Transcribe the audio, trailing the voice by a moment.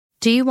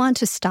Do you want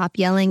to stop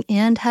yelling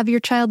and have your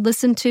child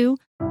listen too?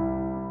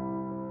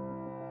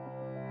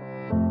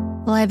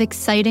 Well, I have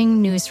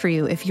exciting news for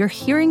you. If you're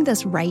hearing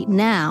this right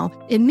now,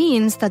 it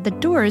means that the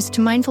doors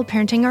to mindful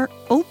parenting are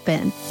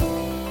open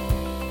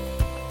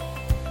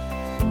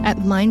at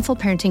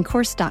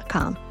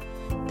mindfulparentingcourse.com.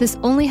 This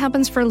only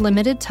happens for a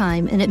limited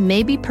time, and it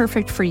may be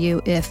perfect for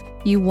you if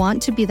you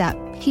want to be that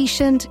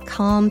patient,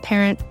 calm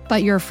parent,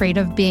 but you're afraid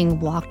of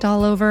being walked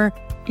all over,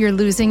 you're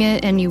losing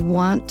it, and you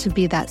want to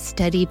be that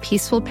steady,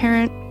 peaceful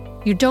parent.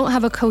 You don't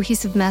have a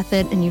cohesive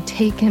method, and you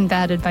take in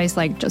bad advice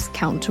like just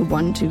count to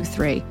 1, 2,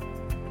 3.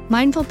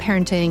 Mindful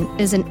parenting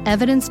is an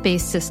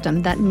evidence-based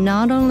system that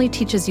not only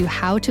teaches you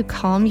how to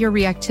calm your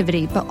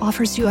reactivity, but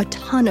offers you a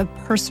ton of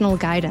personal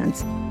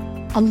guidance.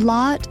 A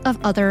lot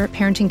of other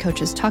parenting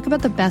coaches talk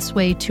about the best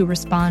way to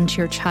respond to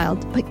your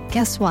child, but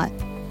guess what?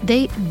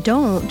 They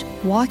don't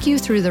walk you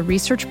through the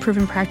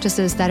research-proven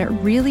practices that it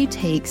really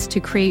takes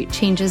to create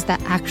changes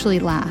that actually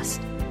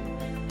last.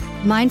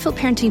 Mindful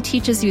parenting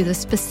teaches you the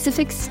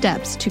specific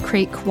steps to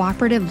create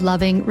cooperative,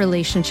 loving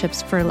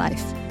relationships for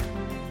life.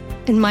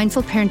 In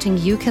mindful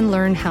parenting, you can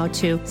learn how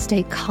to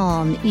stay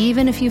calm,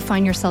 even if you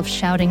find yourself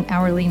shouting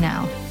hourly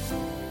now.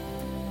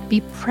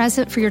 Be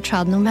present for your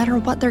child no matter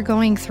what they're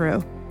going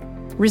through.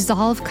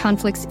 Resolve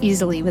conflicts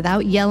easily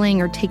without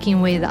yelling or taking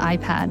away the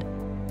iPad.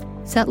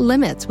 Set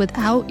limits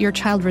without your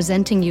child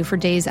resenting you for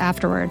days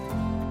afterward.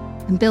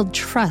 And build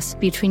trust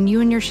between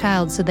you and your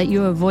child so that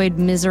you avoid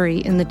misery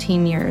in the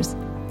teen years.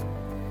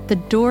 The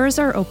doors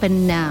are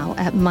open now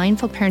at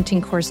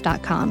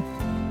mindfulparentingcourse.com.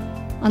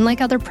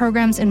 Unlike other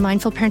programs in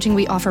Mindful Parenting,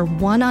 we offer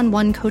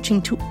one-on-one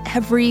coaching to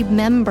every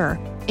member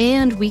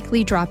and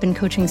weekly drop-in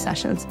coaching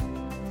sessions.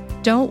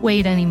 Don't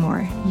wait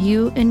anymore.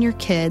 You and your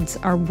kids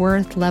are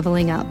worth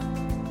leveling up.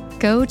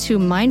 Go to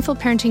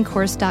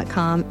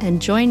mindfulparentingcourse.com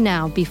and join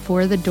now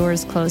before the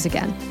doors close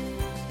again.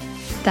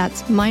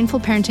 That's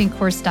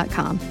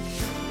mindfulparentingcourse.com.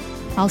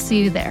 I'll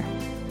see you there.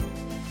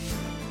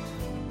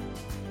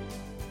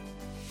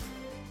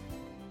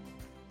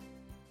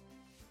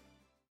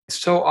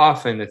 So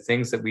often the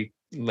things that we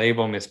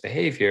label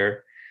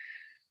misbehavior,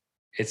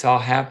 it's all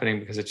happening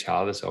because a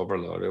child is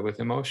overloaded with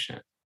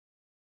emotion,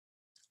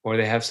 or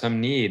they have some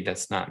need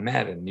that's not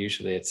met, and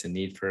usually it's a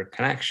need for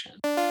connection.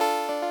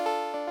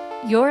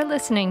 You're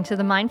listening to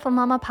the Mindful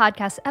Mama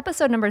podcast,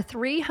 episode number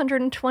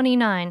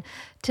 329.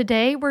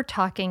 Today, we're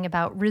talking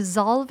about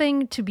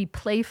resolving to be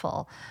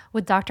playful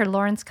with Dr.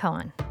 Lawrence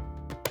Cohen.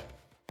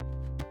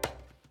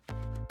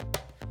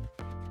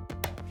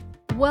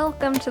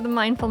 Welcome to the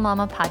Mindful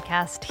Mama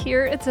podcast.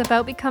 Here, it's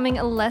about becoming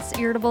a less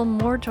irritable,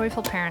 more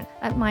joyful parent.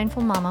 At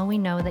Mindful Mama, we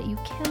know that you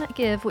cannot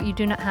give what you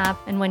do not have,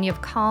 and when you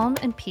have calm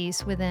and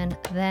peace within,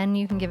 then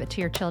you can give it to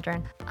your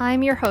children.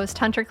 I'm your host,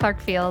 Hunter Clark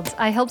Fields.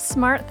 I help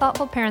smart,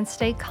 thoughtful parents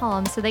stay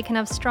calm so they can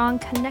have strong,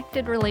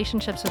 connected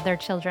relationships with their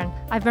children.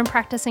 I've been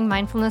practicing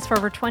mindfulness for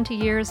over 20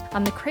 years.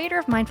 I'm the creator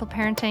of Mindful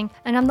Parenting,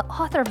 and I'm the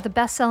author of the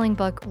best-selling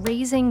book,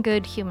 Raising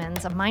Good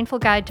Humans, a mindful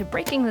guide to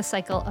breaking the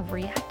cycle of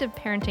reactive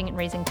parenting and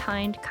raising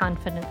kind,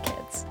 confident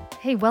kids.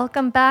 Hey,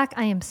 welcome back.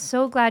 I am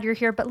so glad you're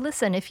here. But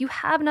listen, if you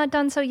have not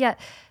done so yet,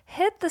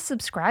 hit the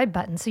subscribe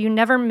button so you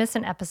never miss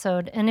an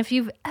episode. And if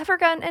you've ever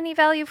gotten any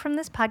value from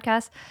this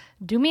podcast,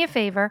 do me a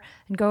favor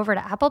and go over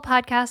to Apple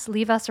Podcasts,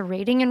 leave us a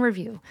rating and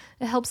review.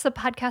 It helps the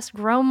podcast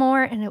grow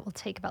more, and it will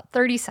take about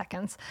 30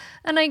 seconds.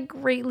 And I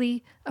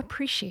greatly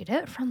appreciate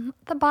it from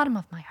the bottom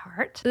of my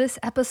heart. This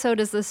episode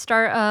is the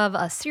start of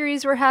a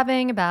series we're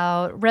having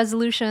about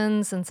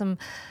resolutions and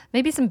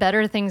maybe some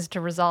better things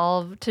to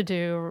resolve to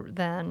do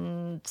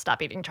than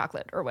stop eating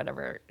chocolate or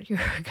whatever you're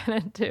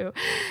going to do.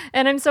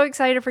 And I'm so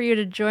excited for you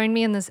to join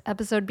me in this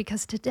episode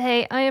because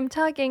today I am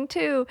talking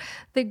to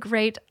the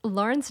great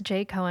Lawrence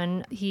J.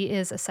 Cohen. He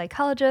is a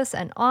psychologist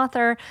and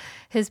author.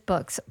 His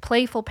books,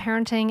 Playful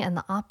Parenting and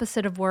The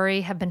Opposite of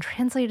Worry, have been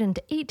translated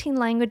into 18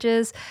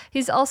 languages.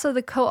 He's also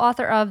the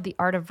co-author of The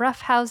Art of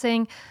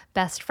Roughhousing,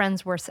 Best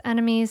Friends, Worst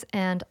Enemies,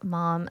 and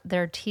Mom,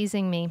 They're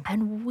Teasing Me.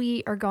 And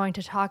we are going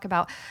to talk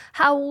about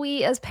how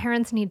we as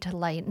parents need to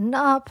lighten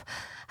up,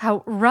 how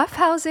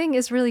roughhousing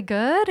is really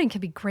good and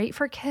can be great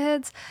for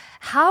kids,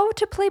 how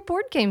to play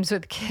board games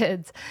with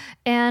kids,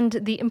 and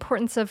the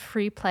importance of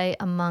free play,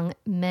 among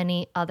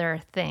many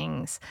other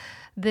things.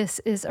 This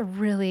is a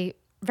really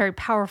very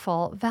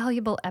powerful,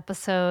 valuable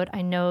episode.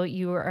 I know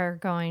you are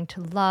going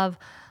to love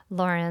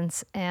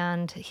Lawrence,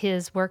 and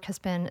his work has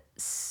been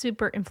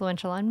super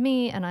influential on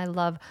me, and I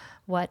love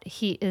what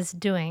he is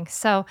doing.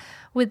 So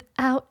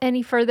without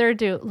any further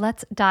ado,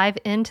 let's dive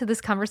into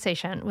this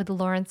conversation with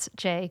Lawrence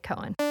J.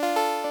 Cohen.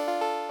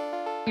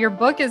 Your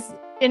book is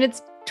in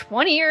its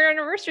 20-year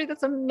anniversary.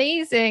 That's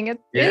amazing.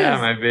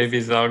 My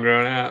baby's all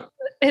grown up.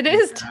 It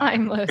is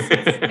timeless.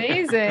 It's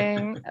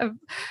amazing.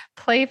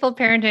 Playful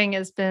parenting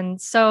has been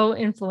so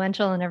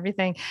influential in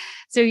everything.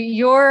 So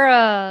you're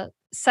a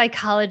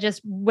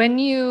psychologist. When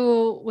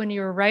you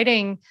were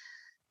writing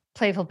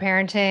Playful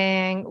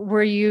Parenting,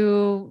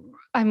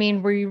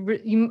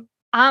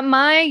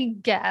 my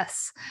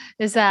guess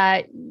is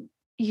that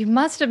you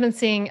must have been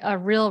seeing a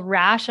real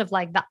rash of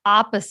like the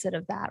opposite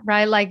of that,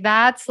 right? Like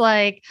that's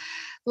like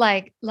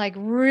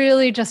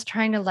really just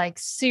trying to like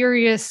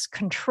serious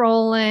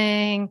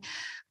controlling,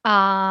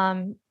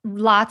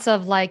 lots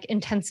of like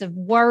intensive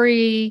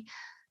worry,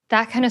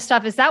 that kind of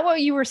stuff. Is that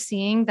what you were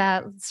seeing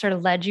that sort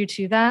of led you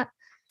to that?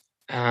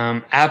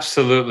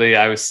 Absolutely.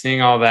 I was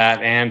seeing all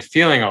that and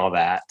feeling all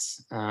that.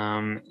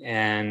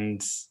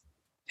 And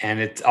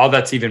it's all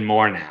that's even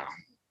more now.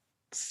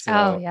 So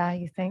Oh yeah,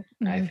 you think?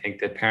 I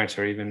think that parents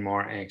are even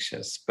more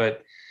anxious,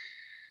 but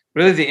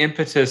really the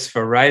impetus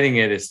for writing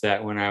it is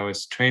that when I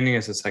was training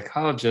as a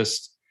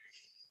psychologist,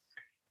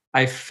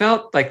 I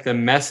felt like the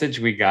message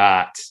we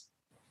got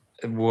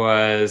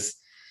was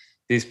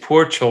these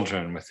poor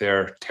children with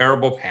their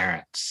terrible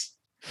parents.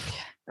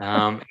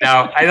 Now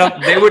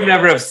they would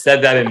never have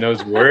said that in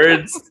those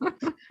words,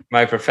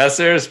 my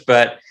professors,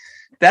 but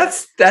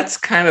that's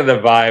kind of the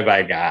vibe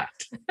I got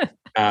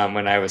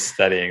when I was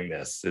studying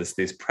this, is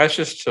these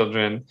precious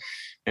children.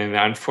 And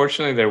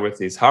unfortunately, they're with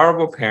these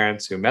horrible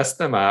parents who messed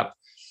them up,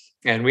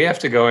 and we have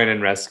to go in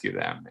and rescue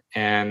them.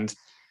 And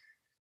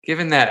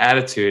given that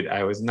attitude,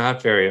 I was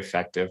not very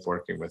effective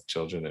working with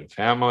children and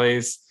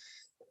families.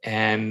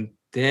 And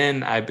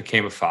then I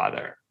became a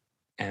father,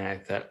 and I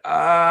thought,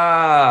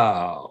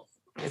 oh,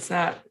 it's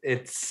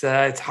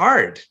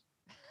hard.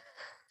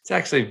 It's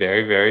actually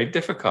very, very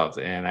difficult.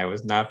 And I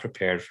was not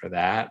prepared for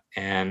that.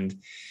 And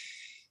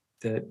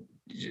the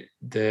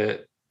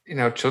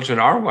children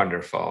are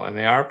wonderful and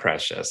they are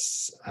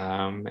precious.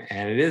 And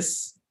it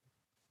is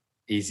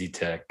easy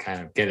to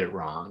kind of get it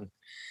wrong.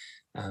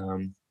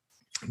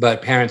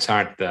 But parents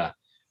aren't the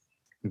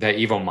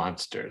evil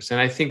monsters. And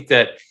I think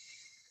that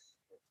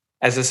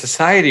as a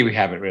society, we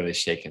haven't really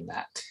shaken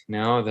that.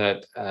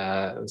 That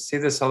we see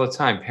this all the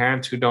time.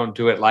 Parents who don't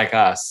do it like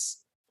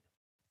us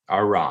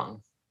are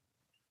wrong.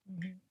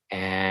 Mm-hmm.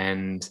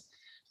 And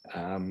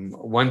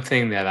one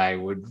thing that I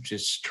would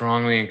just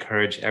strongly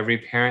encourage every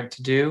parent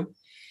to do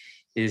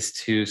is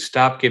to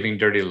stop giving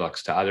dirty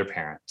looks to other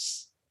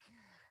parents.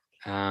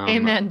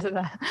 Amen to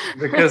that.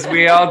 Because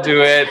we all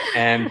do it,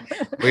 and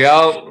we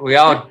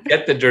all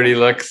get the dirty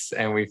looks,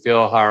 and we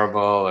feel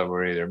horrible, and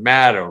we're either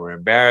mad or we're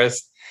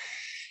embarrassed.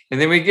 And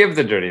then we give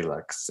the dirty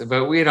looks,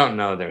 but we don't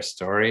know their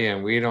story,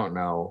 and we don't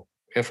know.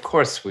 Of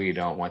course, we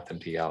don't want them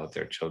to yell at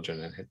their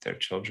children and hit their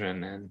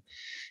children, and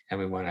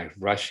we want to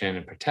rush in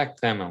and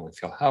protect them, and we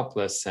feel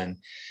helpless. And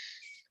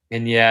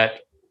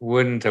yet,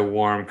 wouldn't a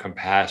warm,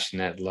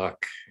 compassionate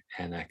look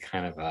and a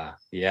kind of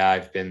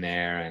I've been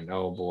there, and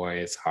oh boy,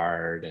 it's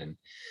hard, and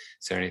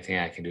is there anything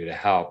I can do to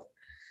help,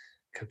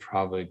 could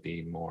probably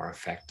be more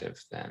effective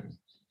than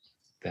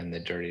the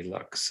dirty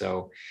look.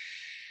 So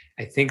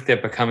I think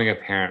that becoming a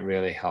parent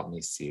really helped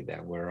me see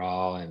that we're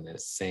all in the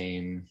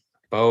same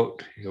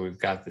boat. We've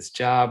got this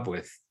job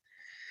with,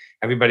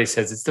 everybody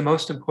says it's the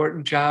most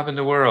important job in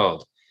the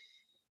world.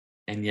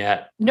 And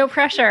yet, no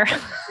pressure.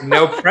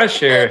 No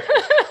pressure.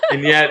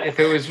 And yet, if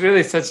it was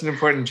really such an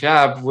important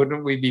job,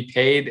 wouldn't we be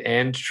paid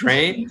and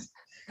trained?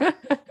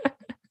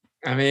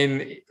 I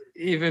mean,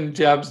 even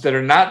jobs that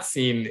are not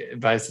seen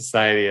by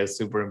society as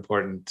super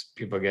important,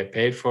 people get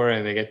paid for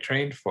and they get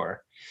trained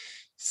for.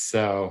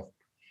 So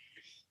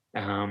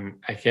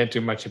I can't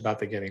do much about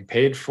the getting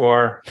paid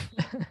for,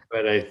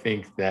 but I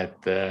think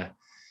that the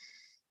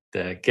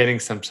getting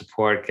some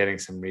support, getting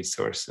some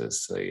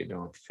resources so you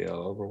don't feel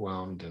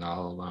overwhelmed and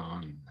all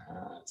alone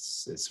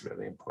is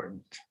really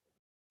important.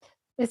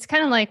 It's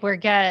kind of like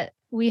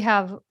we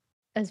have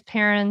as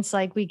parents,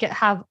 like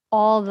have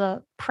all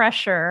the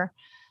pressure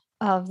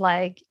of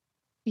like,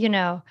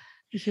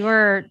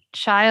 your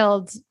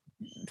child's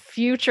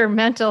future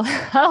mental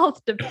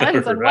health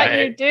depends on what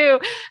you do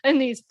in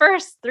these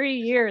first 3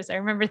 years. I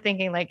remember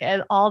thinking like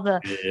all the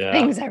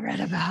things I read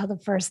about the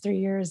first 3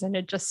 years, and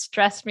it just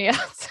stressed me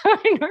out so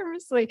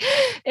enormously.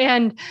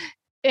 And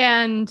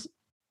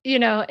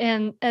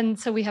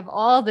so we have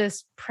all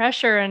this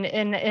pressure, and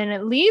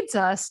it leads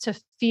us to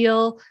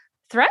feel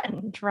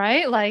threatened,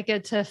 right? Like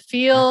to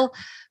feel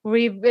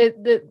we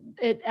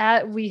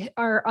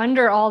are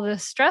under all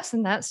this stress,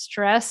 and that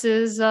stress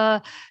is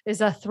a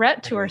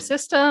threat to our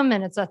system,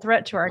 and it's a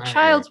threat to our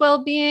child's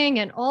well-being,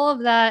 and all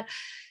of that.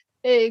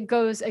 It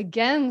goes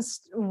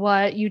against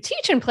what you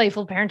teach in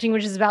playful parenting,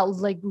 which is about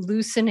like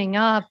loosening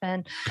up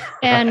and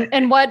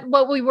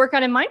what we work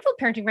on in mindful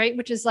parenting, right?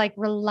 Which is like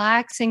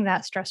relaxing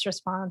that stress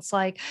response,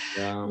 like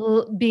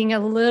being a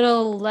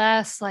little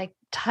less like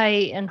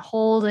tight and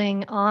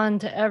holding on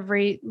to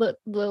every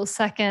little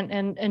second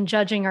and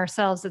judging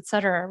ourselves, et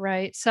cetera.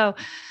 Right. So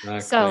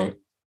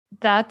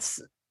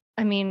that's,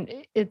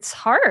 it's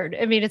hard.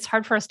 It's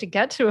hard for us to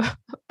get to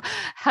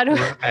how do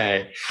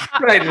right.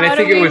 And I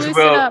think it was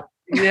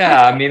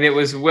it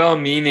was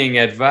well-meaning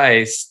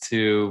advice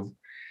to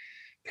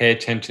pay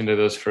attention to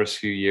those first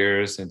few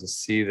years and to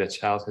see that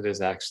childhood is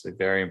actually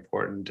very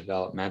important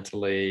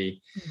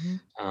developmentally.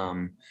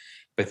 Mm-hmm.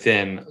 But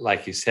then,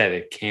 like you said,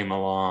 it came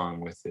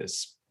along with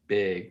this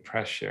big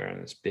pressure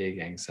and this big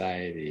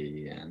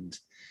anxiety, and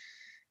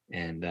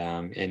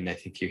I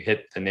think you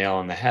hit the nail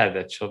on the head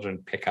that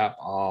children pick up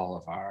all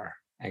of our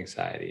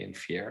anxiety and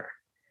fear.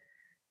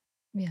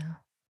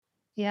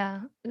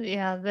 Yeah.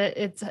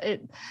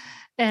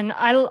 And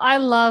I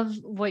love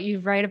what you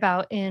write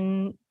about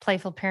in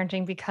Playful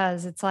Parenting,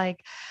 because it's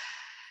like,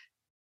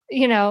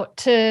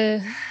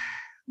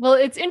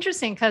 it's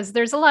interesting because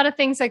there's a lot of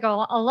things that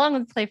go along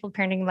with playful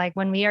parenting. Like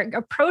when we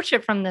approach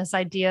it from this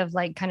idea of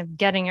like kind of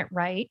getting it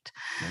right,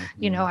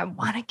 I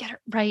want to get it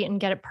right and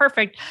get it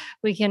perfect.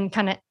 We can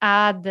kind of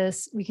add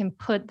this, we can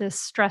put this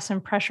stress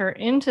and pressure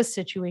into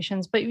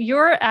situations, but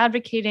you're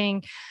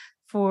advocating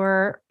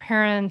for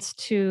parents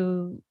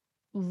to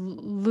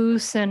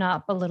loosen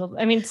up a little.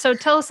 I mean, so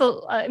give us a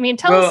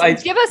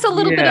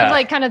little bit of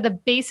like kind of the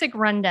basic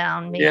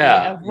rundown maybe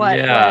of what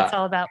it's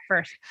all about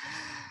first.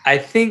 I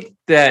think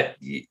that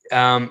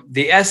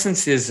the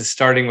essence is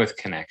starting with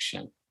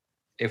connection.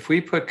 If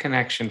we put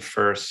connection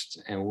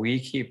first and we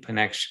keep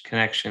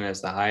connection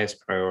as the highest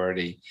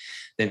priority,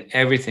 then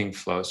everything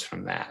flows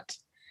from that.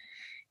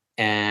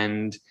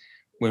 And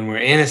when we're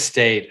in a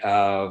state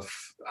of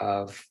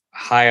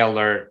high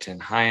alert and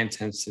high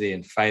intensity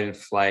and fight and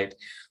flight,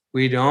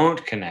 we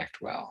don't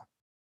connect well,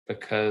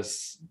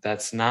 because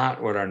that's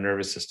not what our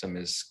nervous system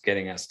is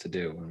getting us to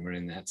do when we're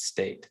in that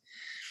state.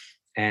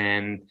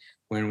 And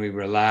when we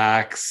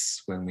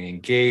relax, when we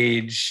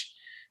engage,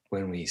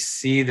 when we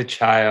see the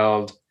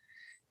child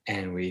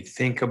and we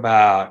think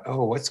about,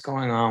 what's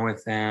going on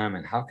with them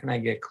and how can I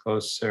get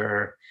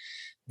closer,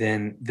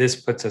 then this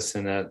puts us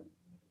in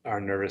our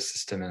nervous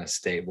system in a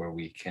state where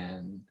we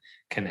can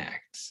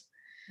connect.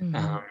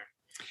 Mm-hmm.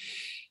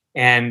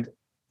 And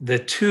the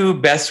two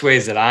best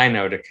ways that I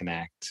know to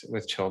connect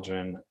with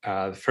children,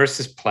 the first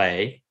is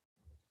play,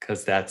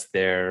 because that's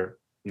their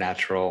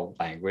natural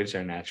language,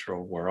 their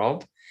natural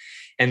world.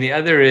 And the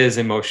other is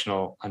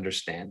emotional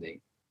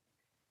understanding.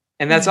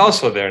 And that's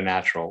also their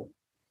natural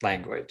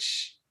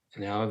language.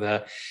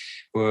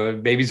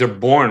 Babies are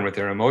born with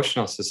their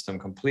emotional system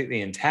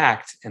completely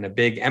intact in a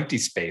big empty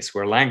space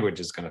where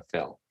language is going to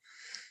fill.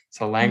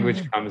 So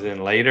language comes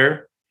in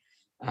later.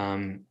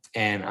 And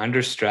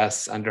under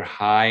stress, under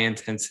high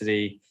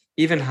intensity,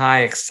 even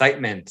high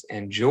excitement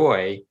and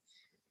joy,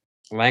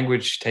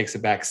 language takes a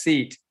back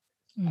seat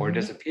or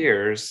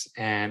disappears,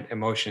 and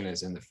emotion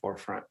is in the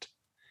forefront.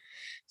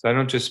 So I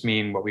don't just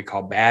mean what we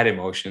call bad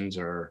emotions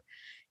or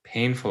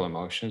painful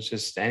emotions,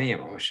 just any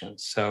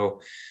emotions. So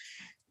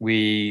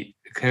we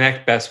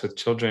connect best with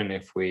children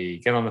if we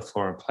get on the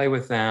floor and play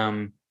with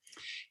them,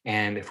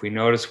 and if we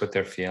notice what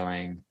they're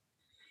feeling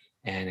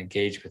and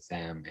engage with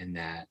them in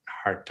that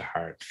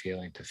heart-to-heart,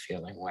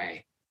 feeling-to-feeling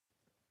way.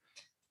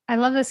 I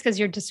love this because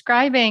you're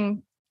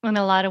describing in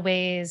a lot of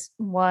ways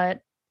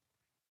what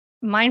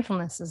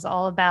mindfulness is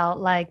all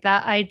about, like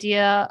that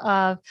idea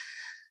of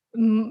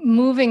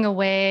moving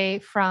away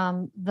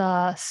from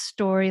the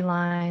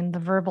storyline, the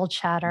verbal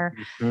chatter,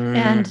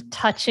 and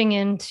touching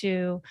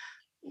into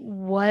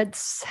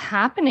what's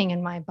happening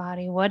in my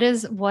body. What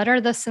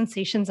are the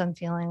sensations I'm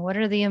feeling? What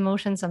are the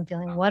emotions I'm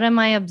feeling? What am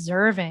I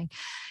observing?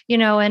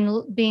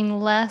 And being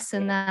less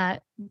in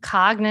that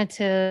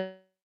cognitive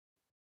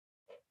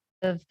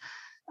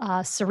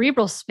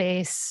cerebral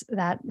space,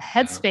 that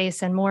head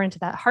space, and more into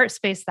that heart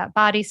space, that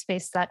body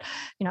space, that,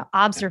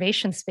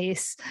 observation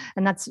space.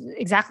 And that's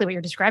exactly what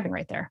you're describing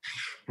right there.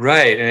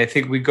 Right. And I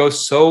think we go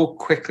so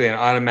quickly and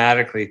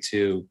automatically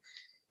to,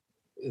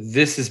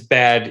 this is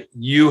bad,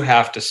 you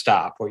have to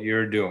stop what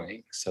you're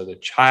doing. So the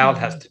child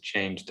has to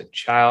change, the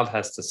child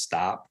has to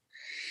stop.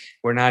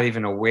 We're not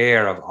even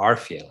aware of our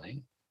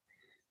feeling.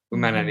 We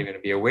might not even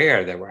be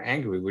aware that we're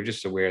angry. We're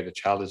just aware the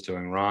child is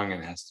doing wrong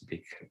and has to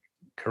be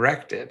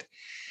corrected.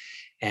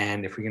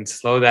 And if we can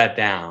slow that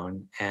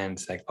down and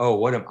it's like,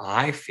 what am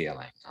I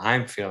feeling?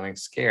 I'm feeling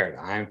scared.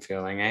 I'm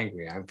feeling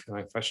angry. I'm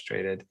feeling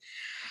frustrated.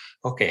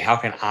 Okay, how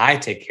can I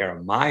take care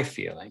of my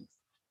feeling?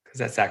 Because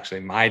that's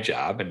actually my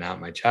job and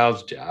not my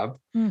child's job.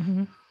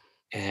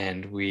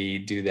 And we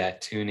do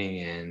that tuning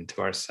in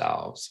to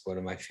ourselves. What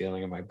am I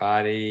feeling in my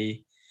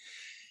body?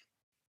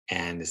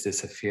 And is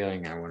this a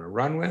feeling I want to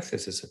run with?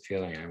 Is this a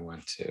feeling I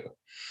want to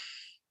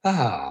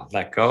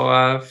let go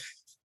of?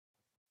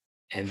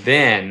 And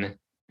then,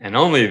 and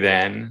only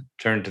then,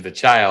 turn to the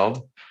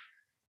child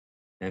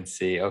and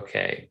see,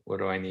 okay, what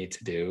do I need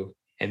to do?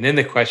 And then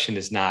the question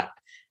is not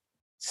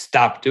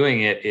stop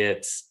doing it.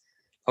 It's,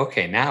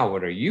 okay, now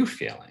what are you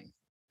feeling?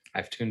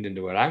 I've tuned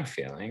into what I'm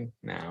feeling.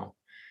 Now,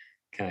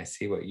 can I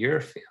see what you're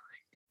feeling?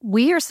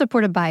 We are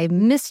supported by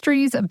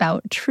Mysteries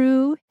About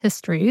True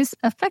Histories,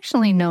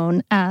 affectionately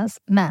known as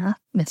Math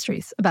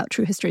Mysteries About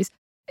True Histories.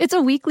 It's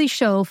a weekly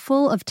show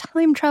full of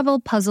time travel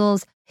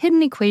puzzles,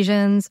 hidden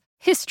equations,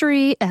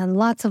 history, and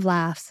lots of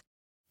laughs.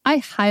 I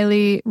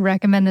highly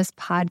recommend this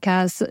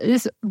podcast.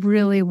 It's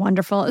really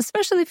wonderful,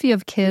 especially if you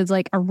have kids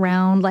like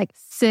around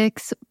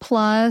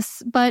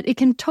 6+, but it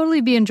can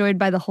totally be enjoyed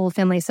by the whole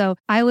family. So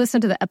I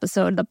listened to the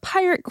episode, The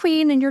Pirate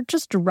Queen, and you're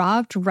just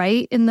dropped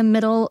right in the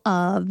middle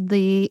of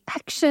the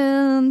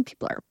action.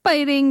 People are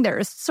fighting.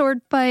 There's a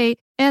sword fight.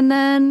 And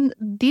then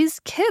these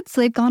kids,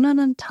 they've gone on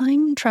a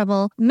time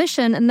travel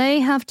mission and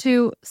they have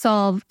to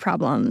solve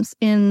problems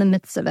in the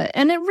midst of it.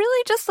 And it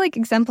really just like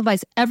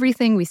exemplifies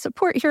everything we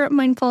support here at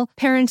Mindful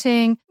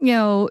Parenting.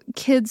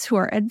 Kids who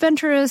are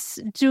adventurous,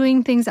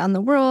 doing things out in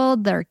the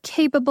world, they're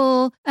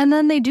capable. And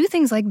then they do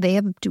things like they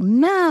have to do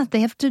math,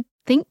 they have to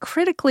think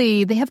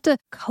critically, they have to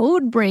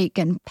code break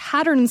and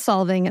pattern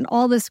solving and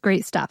all this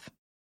great stuff.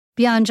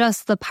 Beyond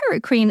just the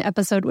Pirate Queen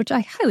episode, which I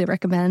highly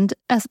recommend,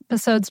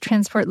 episodes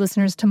transport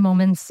listeners to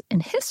moments in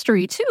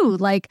history too,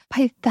 like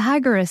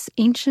Pythagoras,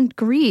 ancient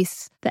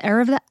Greece, the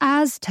era of the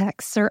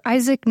Aztecs, Sir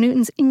Isaac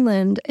Newton's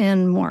England,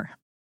 and more.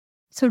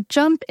 So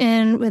jump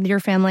in with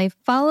your family,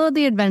 follow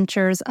the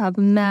adventures of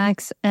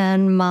Max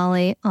and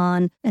Molly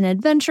on an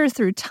adventure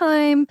through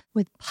time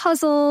with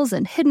puzzles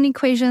and hidden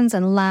equations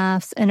and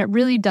laughs, and it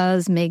really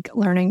does make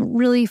learning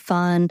really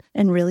fun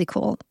and really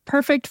cool.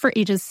 Perfect for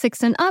ages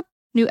 6 and up.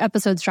 New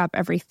episodes drop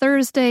every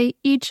Thursday,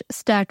 each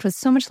stacked with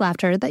so much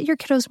laughter that your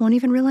kiddos won't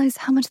even realize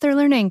how much they're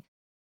learning.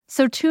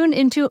 So tune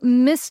into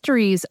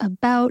Mysteries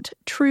About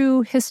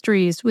True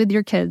Histories with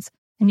your kids,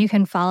 and you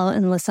can follow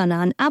and listen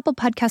on Apple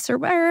Podcasts or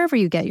wherever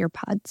you get your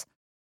pods.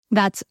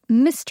 That's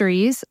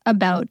Mysteries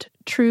About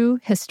True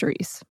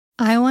Histories.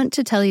 I want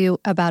to tell you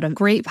about a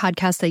great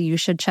podcast that you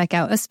should check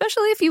out,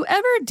 especially if you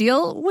ever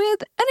deal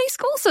with any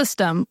school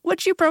system,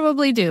 which you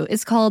probably do.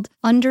 It's called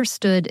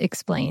Understood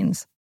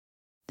Explains.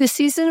 This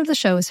season of the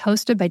show is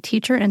hosted by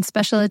teacher and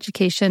special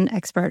education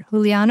expert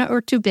Juliana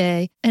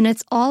Urtubey, and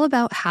it's all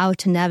about how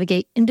to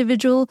navigate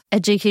individual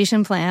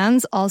education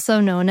plans, also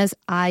known as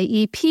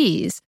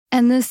IEPs.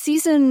 And this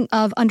season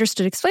of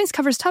Understood Explains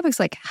covers topics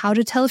like how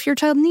to tell if your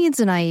child needs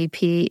an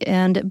IEP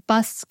and it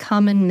busts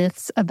common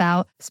myths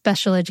about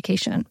special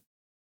education.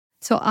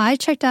 So I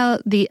checked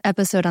out the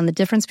episode on the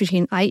difference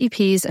between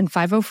IEPs and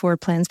 504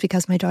 plans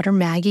because my daughter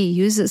Maggie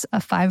uses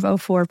a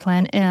 504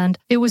 plan, and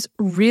it was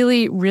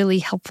really, really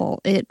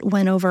helpful. It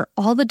went over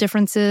all the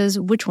differences,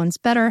 which one's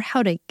better,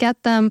 how to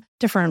get them,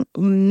 different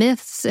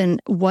myths and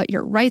what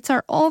your rights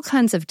are, all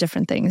kinds of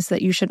different things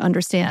that you should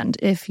understand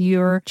if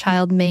your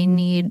child may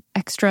need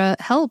extra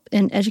help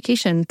in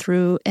education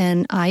through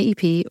an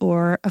IEP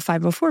or a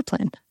 504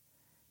 plan.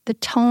 The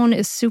tone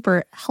is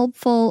super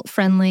helpful,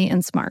 friendly,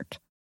 and smart.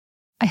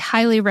 I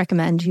highly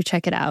recommend you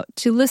check it out.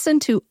 To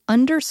listen to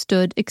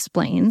Understood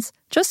Explains,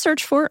 just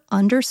search for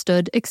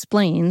Understood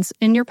Explains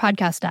in your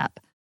podcast app.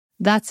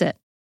 That's it.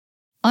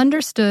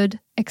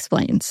 Understood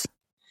Explains.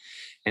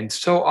 And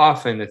so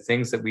often the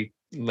things that we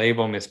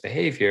label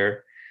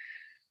misbehavior,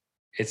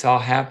 it's all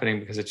happening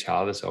because a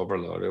child is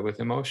overloaded with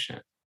emotion.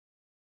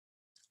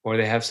 Or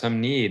they have some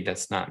need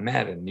that's not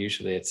met, and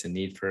usually it's a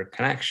need for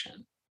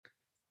connection.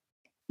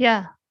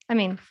 Yeah. I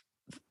mean,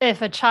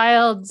 if a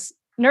child's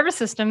nervous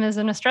system is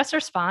in a stress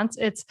response,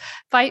 it's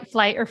fight,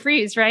 flight, or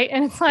freeze, right?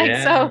 And it's like,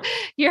 so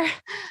you're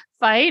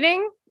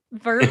fighting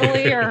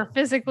verbally or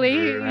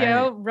physically,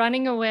 right.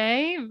 Running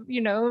away,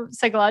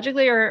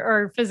 psychologically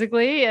or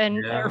physically,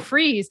 and or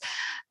freeze.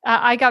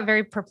 I got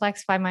very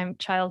perplexed by my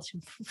child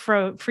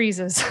who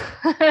freezes.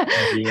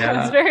 It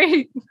was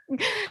very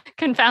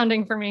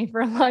confounding for me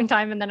for a long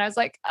time. And then I was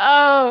like,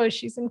 oh,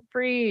 she's in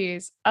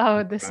freeze.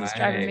 Oh, this is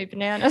driving me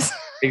bananas.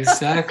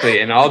 Exactly.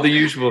 And all the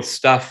usual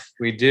stuff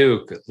we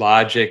do,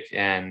 logic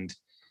and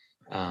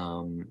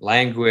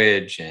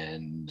language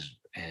and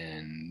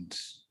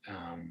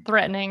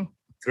threatening.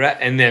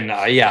 And then,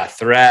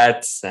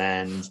 threats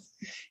and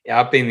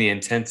upping the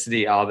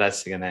intensity, all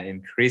that's going to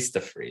increase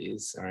the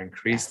freeze or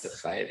increase the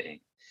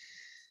fighting.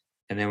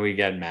 And then we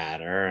get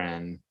madder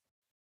and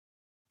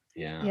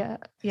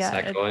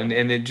cycle. And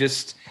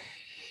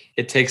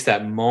it takes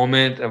that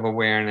moment of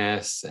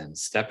awareness and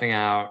stepping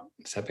off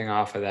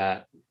of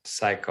that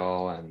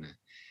cycle. And,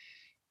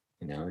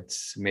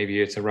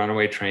 maybe it's a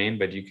runaway train,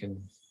 but you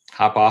can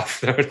hop off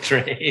the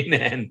train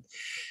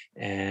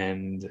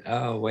and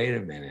oh, wait a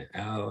minute.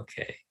 Oh,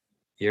 okay.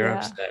 You're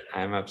upset.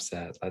 I'm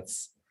upset.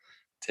 Let's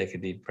take a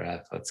deep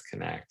breath. Let's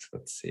connect.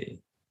 Let's see.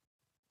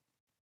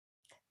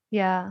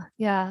 Yeah.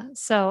 Yeah.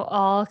 So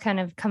all kind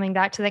of coming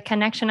back to the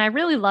connection. I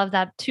really love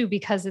that too,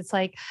 because it's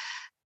like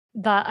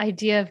the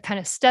idea of kind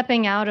of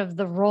stepping out of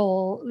the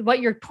role.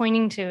 What you're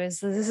pointing to is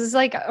this is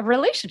like a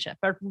relationship.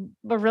 A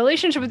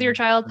relationship with your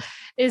child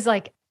is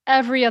like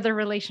every other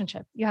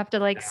relationship. You have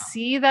to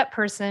see that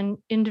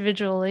person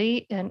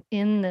individually and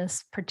in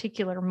this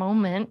particular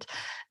moment,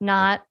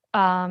 not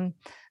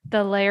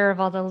the layer of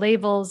all the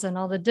labels and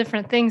all the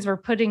different things we're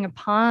putting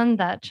upon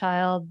that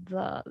child,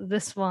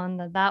 this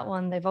one, that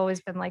one, they've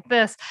always been like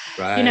this,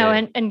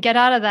 and get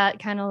out of that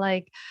kind of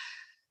like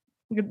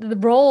the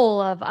role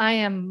of I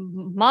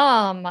am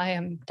mom, I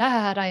am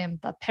dad, I am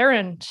the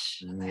parent,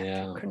 I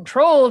have to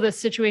control this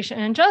situation,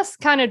 and just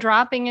kind of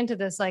dropping into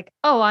this like,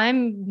 oh,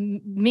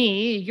 I'm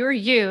me, you're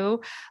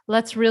you,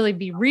 let's really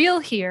be real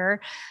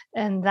here.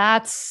 And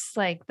that's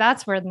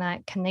where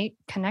that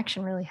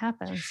connection really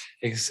happens.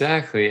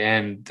 Exactly.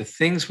 And the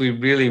things we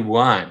really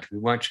want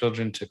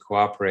children to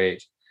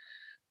cooperate.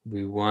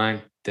 We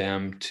want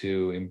them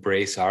to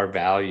embrace our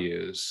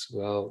values.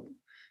 Well,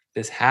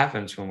 this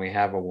happens when we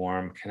have a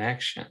warm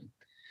connection.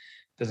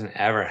 doesn't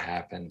ever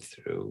happen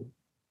through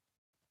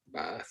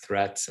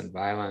threats and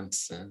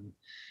violence and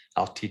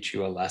I'll teach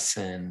you a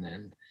lesson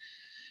and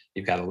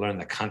you've got to learn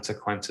the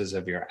consequences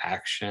of your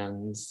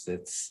actions.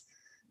 This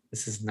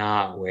is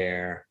not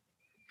where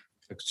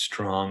a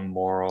strong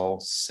moral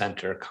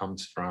center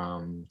comes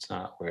from. It's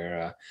not where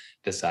a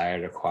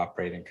desire to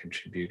cooperate and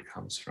contribute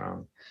comes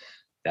from.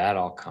 That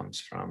all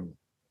comes from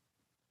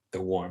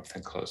the warmth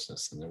and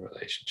closeness in the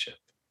relationship.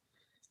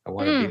 I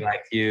want to be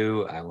like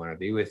you. I want to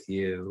be with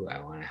you. I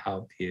want to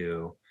help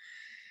you.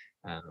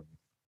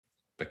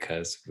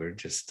 Because we're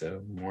just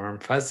warm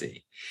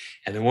fuzzy.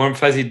 And the warm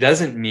fuzzy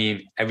doesn't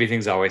mean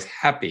everything's always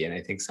happy. And I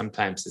think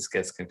sometimes this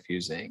gets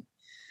confusing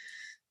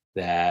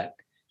that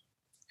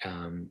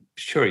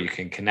sure, you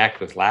can connect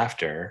with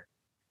laughter,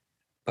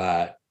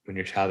 but when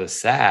your child is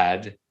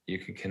sad, you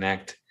can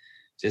connect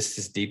just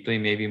as deeply,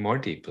 maybe more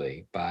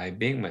deeply, by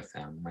being with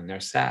them when they're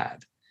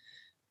sad,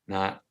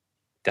 not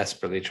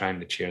desperately trying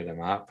to cheer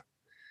them up,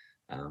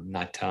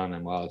 not telling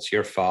them, well, it's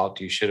your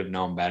fault, you should have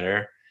known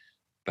better,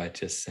 but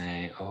just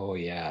saying, oh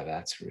yeah,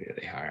 that's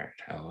really hard.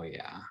 Oh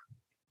yeah.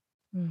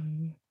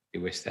 You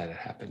wish that had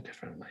happened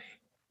differently.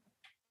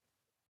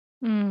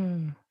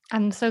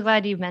 I'm so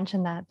glad you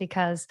mentioned that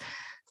because,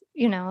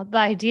 the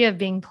idea of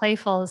being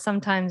playful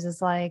sometimes is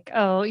like,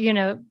 oh,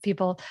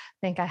 people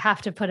think I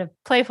have to put a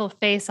playful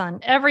face on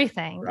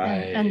everything.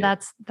 Right. And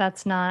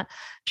that's not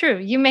true.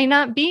 You may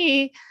not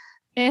be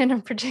in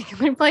a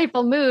particularly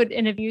playful mood.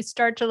 And if you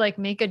start to like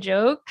make a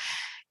joke,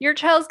 your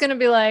child's going to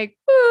be like,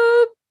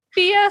 boop,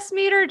 BS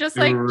meter, just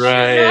like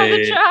shooting off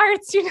the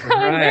charts, and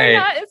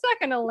it's not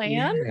going to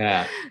land.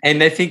 Yeah.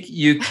 And I think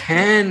you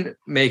can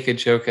make a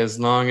joke as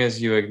long as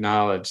you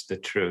acknowledge the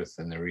truth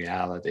and the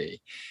reality.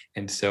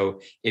 And so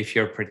if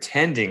you're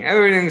pretending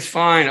everything's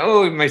fine,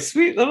 oh, my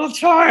sweet little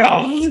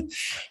child.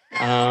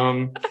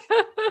 I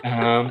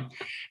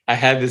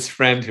had this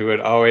friend who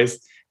would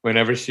always,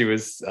 whenever she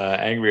was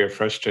angry or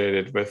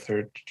frustrated with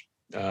her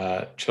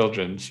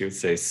children, she would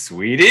say,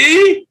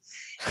 sweetie.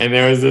 And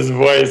there was this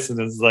voice, and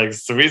it's like,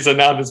 sweet. So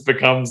now this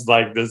becomes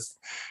like this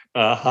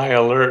high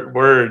alert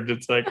word.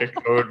 It's like a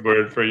code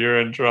word for you're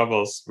in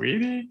trouble,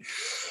 sweetie.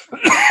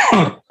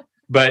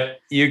 But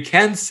you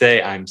can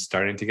say, I'm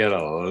starting to get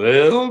a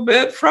little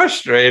bit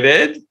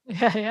frustrated.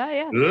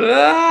 Yeah.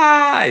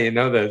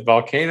 The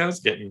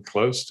volcano's getting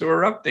close to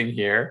erupting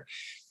here.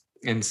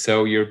 And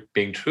so you're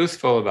being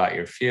truthful about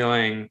your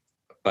feeling,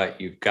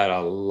 but you've got a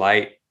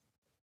light,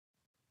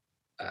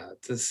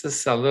 this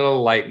is a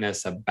little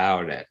lightness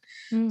about it,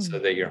 so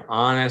that you're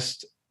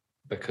honest,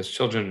 because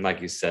children,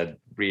 like you said,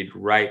 read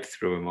right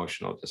through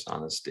emotional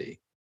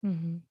dishonesty,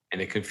 and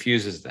it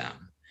confuses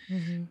them.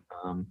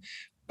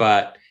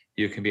 But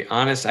you can be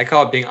honest. I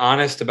call it being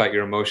honest about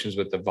your emotions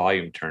with the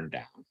volume turned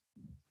down.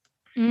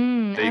 So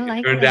you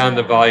can turn down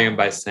the volume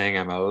by saying,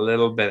 I'm a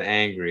little bit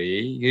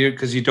angry,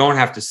 because you don't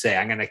have to say,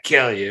 I'm going to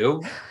kill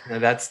you.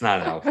 That's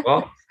not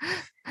helpful.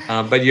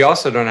 But you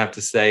also don't have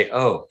to say,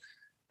 oh,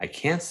 I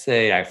can't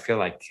say I feel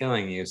like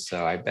killing you,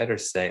 so I better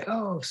say,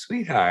 oh,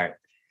 sweetheart.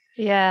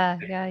 Yeah.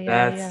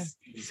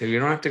 So you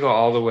don't have to go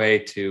all the way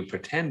to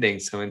pretending.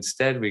 So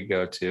instead we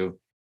go to,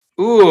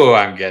 ooh,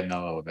 I'm getting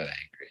a little bit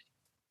angry.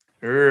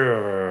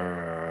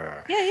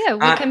 Yeah,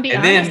 we can be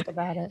honest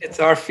about it.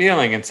 It's our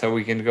feeling, and so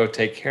we can go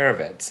take care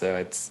of it. So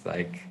it's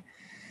like,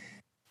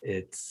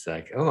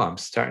 oh, I'm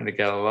starting to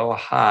get a little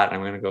hot. I'm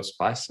going to go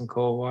splash some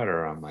cold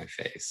water on my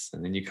face.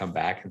 And then you come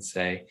back and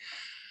say,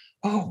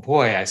 oh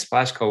boy, I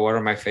splashed cold water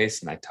on my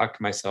face and I talk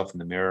to myself in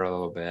the mirror a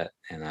little bit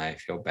and I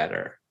feel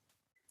better.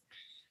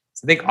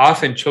 So I think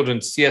often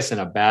children see us in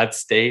a bad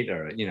state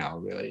or,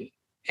 really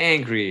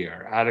angry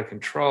or out of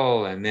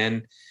control. And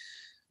then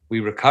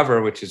we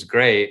recover, which is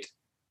great,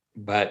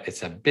 but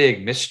it's a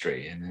big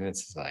mystery. And then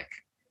it's like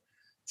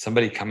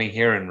somebody coming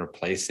here and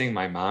replacing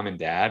my mom and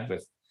dad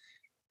with,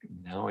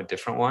 a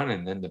different one,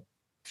 and then the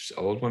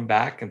old one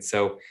back. And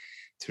so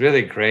it's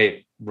really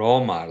great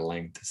role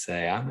modeling to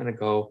say, I'm going to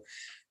go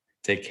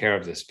take care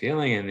of this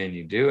feeling, and then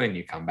you do, and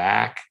you come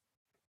back,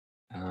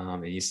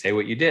 and you say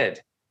what you did.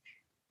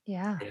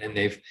 Yeah. And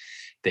then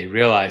they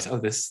realize, oh,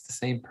 this is the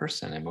same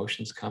person.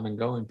 Emotions come and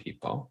go in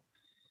people,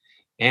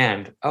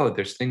 and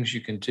there's things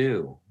you can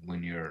do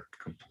when you're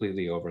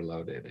completely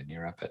overloaded and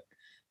you're up at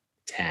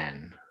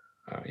 10,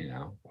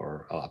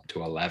 or up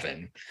to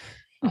 11,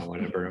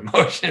 whatever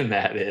emotion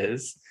that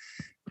is.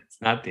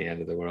 It's not the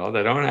end of the world.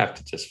 I don't have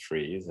to just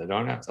freeze. I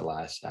don't have to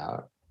lash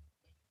out.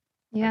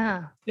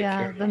 Yeah.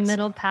 The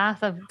middle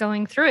path of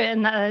going through it.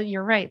 And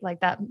you're right.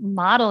 Like that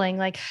modeling,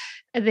 like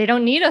they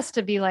don't need us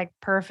to be like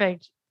perfectly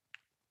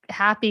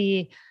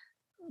happy,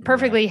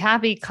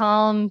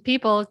 calm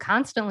people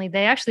constantly.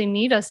 They actually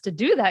need us to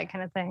do that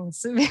kind of thing.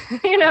 So,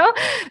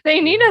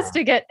 they need us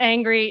to get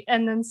angry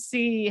and then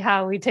see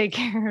how we take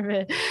care of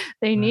it.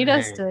 They need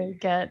us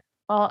to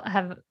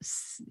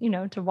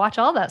to watch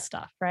all that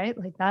stuff, right?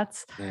 Like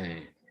that's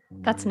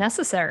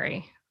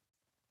necessary.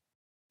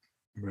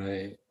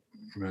 Right.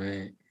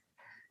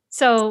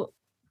 So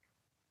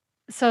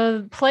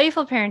So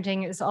playful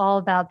parenting is all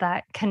about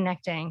that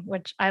connecting,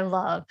 which I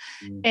love.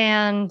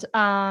 Mm.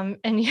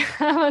 And you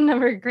have a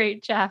number of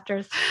great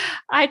chapters.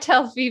 I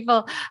tell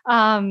people,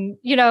 and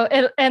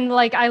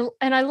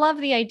I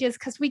love the ideas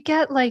because we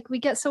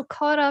get so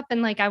caught up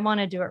in like, I want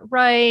to do it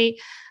right.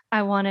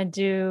 I want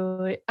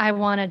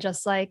to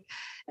just like,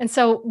 and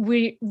so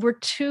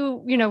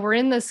we're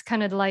in this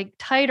kind of like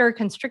tighter,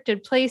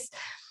 constricted place.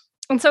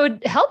 And so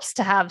it helps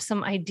to have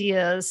some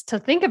ideas to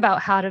think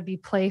about how to be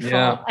playful.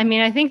 Yeah. I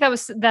mean, I think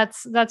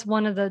that's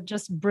one of the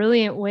just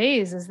brilliant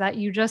ways is that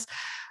you just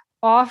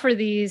offer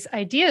these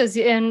ideas.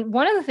 And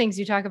one of the things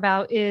you talk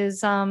about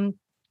is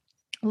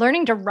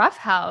learning to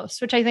roughhouse,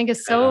 which I think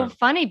is so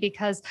funny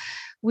because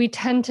we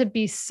tend to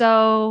be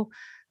so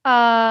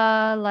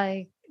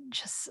like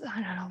just,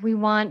 I don't know, we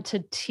want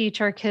to teach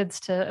our kids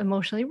to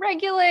emotionally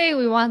regulate.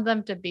 We want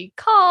them to be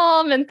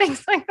calm and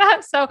things like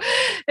that. So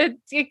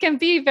it can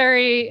be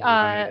very,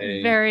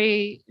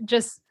 very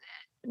just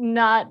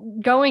not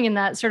going in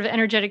that sort of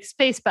energetic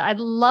space. But I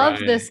love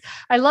this.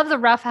 I love the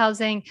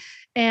roughhousing.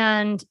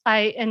 And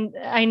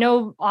I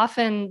know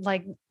often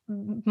like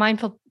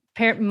mindful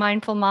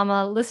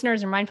mama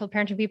listeners or mindful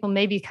parenting people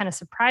may be kind of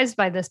surprised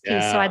by this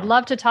piece. So I'd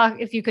love to talk,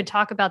 if you could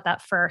talk about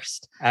that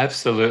first.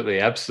 Absolutely.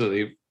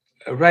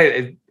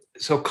 Right.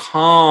 So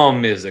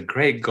calm is a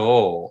great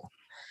goal,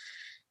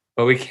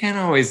 but we can't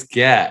always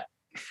get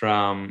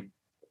from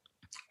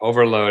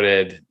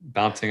overloaded,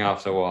 bouncing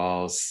off the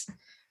walls,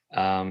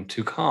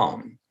 to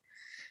calm.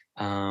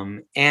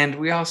 And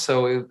we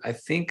also, I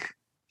think,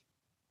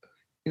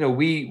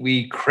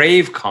 we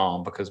crave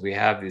calm because we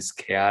have this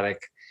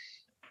chaotic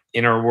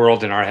inner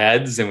world in our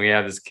heads, and we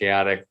have this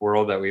chaotic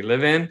world that we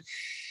live in.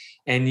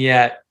 And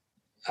yet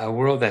a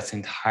world that's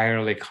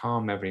entirely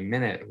calm every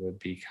minute would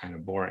be kind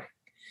of boring.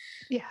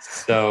 Yes.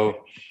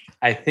 So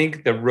I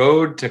think the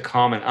road to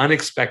calm, an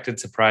unexpected,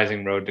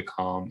 surprising road to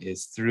calm,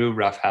 is through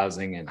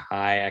roughhousing and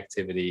high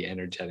activity,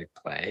 energetic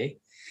play.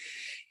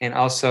 And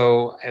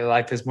also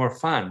life is more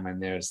fun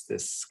when there's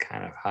this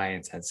kind of high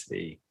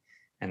intensity,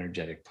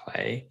 energetic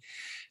play.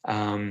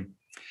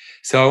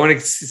 So I want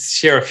to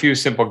share a few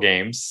simple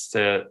games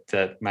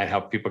that might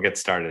help people get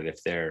started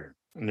if they're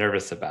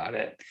nervous about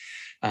it.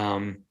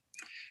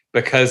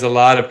 Because a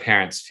lot of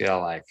parents feel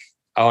like,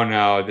 oh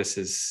no, this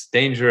is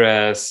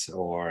dangerous,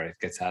 or it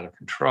gets out of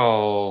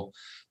control,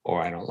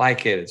 or I don't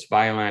like it, it's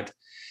violent.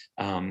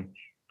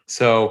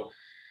 So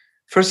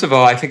first of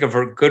all, I think of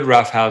good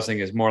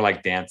roughhousing is more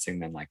like dancing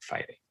than like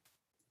fighting.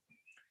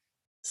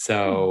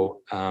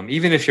 So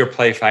even if you're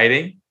play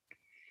fighting,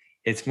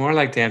 it's more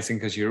like dancing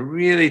because you're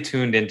really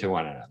tuned into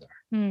one another.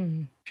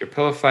 If you're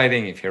pillow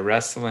fighting, if you're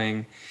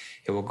wrestling,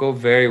 it will go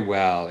very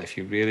well if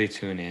you really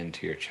tune in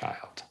to your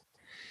child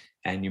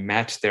and you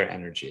match their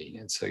energy.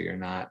 And so you're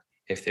not,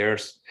 if they're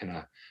in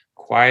a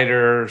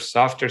quieter,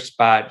 softer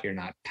spot, you're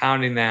not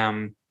pounding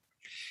them.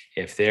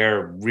 If they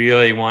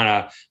really want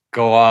to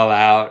go all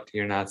out,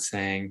 you're not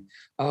saying,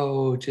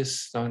 oh, why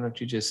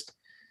don't you just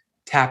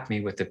tap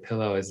me with the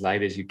pillow as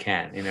light as you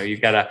can. You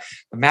got to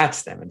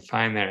match them and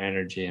find their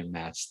energy and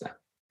match them.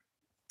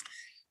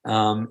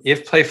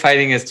 If play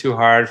fighting is too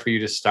hard for you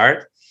to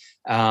start,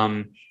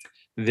 then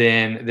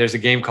there's a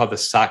game called the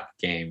sock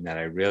game that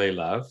I really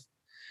love,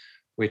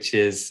 which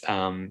is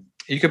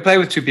you can play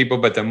with 2 people,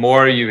 but the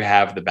more you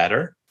have, the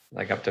better,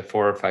 like up to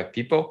 4 or 5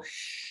 people.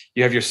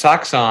 You have your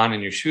socks on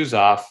and your shoes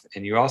off,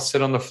 and you all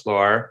sit on the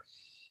floor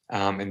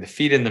and the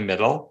feet in the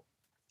middle.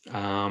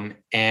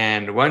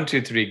 And 1,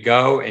 2, 3,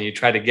 go. And you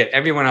try to get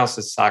everyone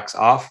else's socks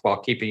off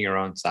while keeping your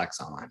own socks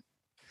on.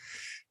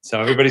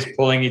 So everybody's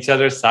pulling each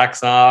other's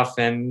socks off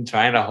and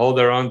trying to hold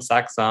their own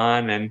socks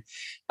on. And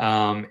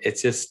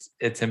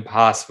it's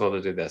impossible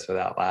to do this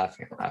without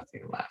laughing.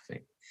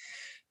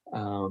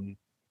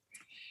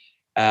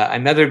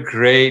 Another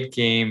great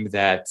game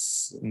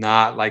that's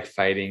not like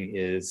fighting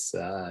is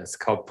it's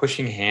called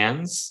pushing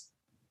hands.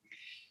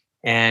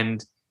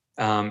 And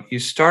you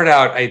start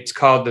out,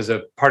 there's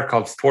a part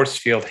called force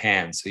field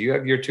hands. So you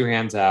have your 2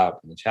 hands out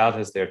and the child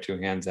has their 2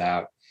 hands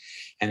out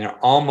and they're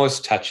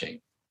almost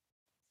touching.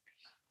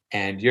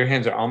 And your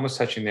hands are almost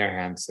touching their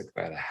hands, like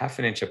about a half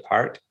an inch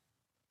apart.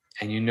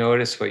 And you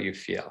notice what you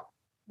feel.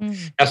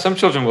 Now, some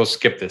children will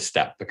skip this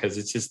step because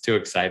it's just too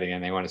exciting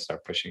and they want to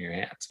start pushing your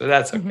hands, but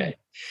that's okay.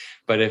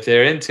 But if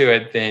they're into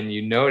it, then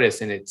you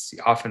notice, and it's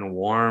often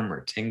warm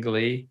or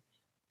tingly.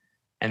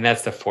 And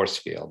that's the force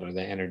field or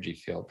the energy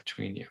field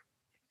between you.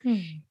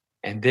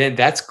 And then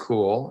that's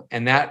cool.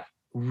 And that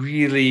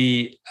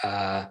really,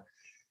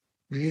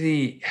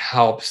 really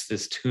helps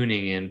this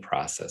tuning in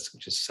process,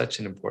 which is such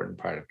an important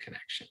part of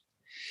connection.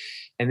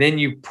 And then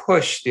you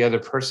push the other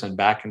person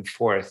back and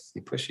forth.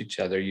 You push each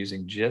other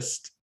using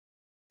just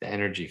the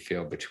energy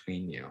field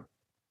between you.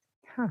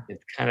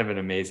 It's kind of an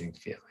amazing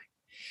feeling.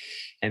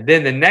 And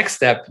then the next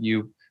step,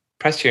 you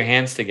press your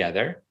hands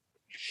together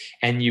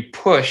and you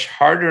push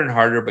harder and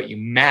harder, but you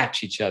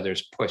match each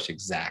other's push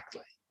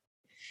exactly.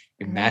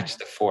 You match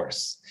the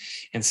force.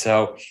 And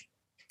so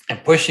I'm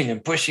pushing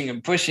and pushing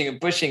and pushing and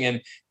pushing,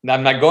 and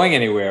I'm not going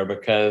anywhere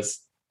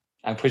because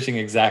I'm pushing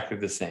exactly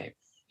the same.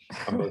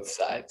 on both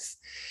sides.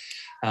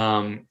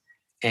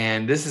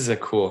 And this is a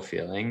cool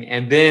feeling.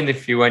 And then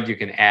if you want, you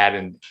can add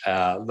in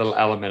a little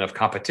element of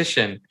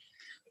competition,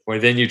 where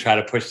then you try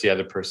to push the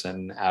other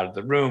person out of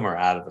the room or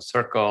out of a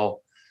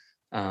circle.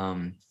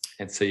 And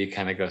so you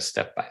kind of go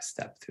step by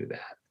step through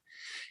that.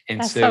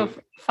 And That's so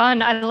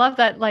fun. I love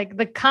that. Like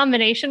the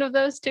combination of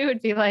those two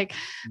would be like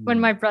when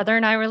my brother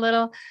and I were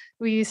little,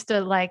 we used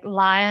to like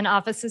lie on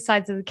opposite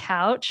sides of the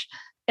couch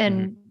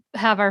and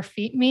have our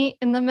feet meet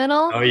in the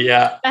middle. Oh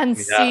yeah. And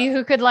see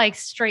who could like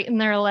straighten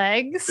their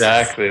legs.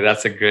 Exactly.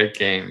 That's a great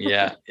game.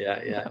 Yeah.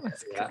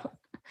 Cool.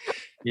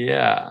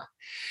 Yeah.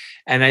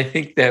 And I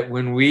think that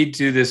when we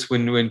do this,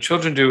 when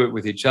children do it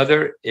with each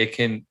other, it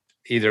can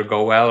either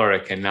go well or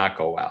it can not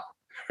go well.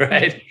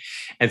 Right.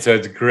 And so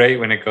it's great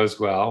when it goes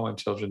well, when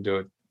children do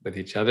it with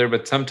each other,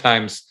 but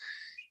sometimes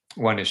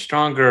one is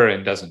stronger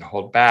and doesn't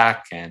hold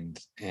back and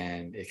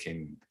it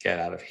can get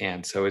out of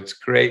hand. So it's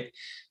great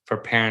for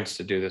parents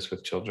to do this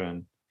with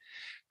children,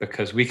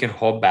 because we can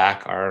hold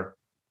back our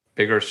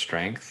bigger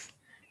strength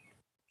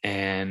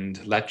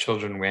and let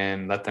children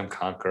win, let them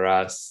conquer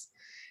us.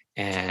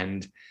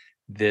 And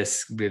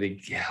this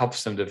really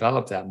helps them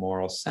develop that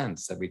moral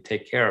sense that we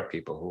take care of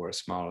people who are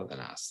smaller than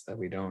us, that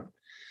we don't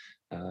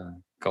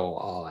go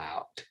all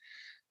out.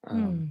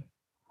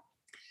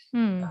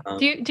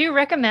 Do you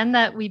recommend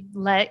that we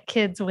let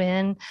kids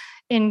win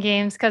in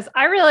games? Because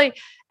I really,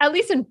 at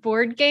least in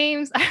board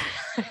games, I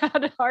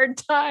had a hard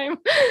time.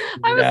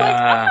 I was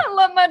like, I'm gonna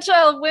let my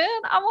child win.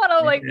 I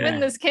want to win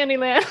this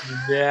Candyland.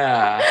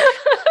 Yeah.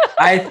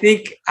 I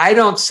think I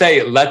don't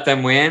say let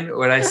them win.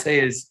 What I say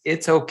is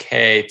it's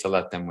okay to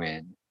let them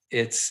win.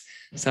 It's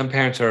some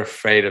parents are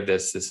afraid of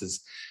this. This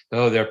is,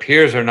 their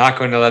peers are not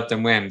going to let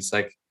them win. It's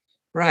like,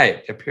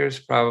 right, their peers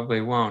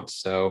probably won't.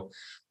 So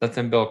let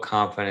them build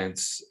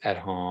confidence at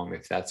home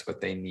if that's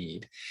what they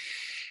need.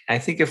 And I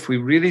think if we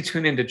really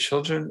tune into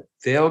children,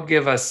 they'll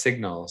give us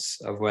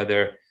signals of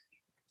whether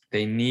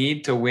they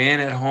need to win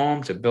at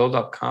home to build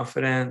up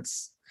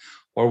confidence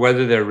or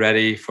whether they're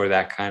ready for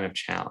that kind of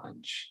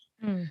challenge.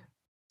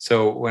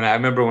 So I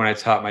remember when I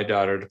taught my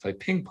daughter to play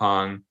ping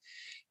pong,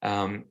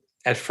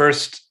 at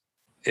first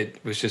it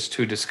was just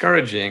too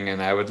discouraging,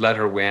 and I would let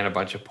her win a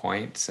bunch of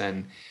points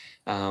and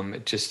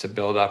just to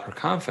build up her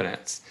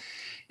confidence.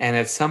 And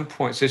at some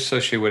point, just so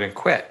she wouldn't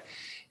quit.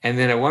 And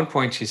then at one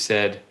point she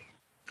said,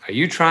 "Are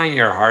you trying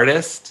your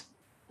hardest?"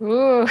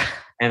 Ooh.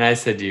 And I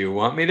said, "Do you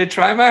want me to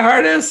try my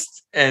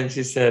hardest?" And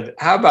she said,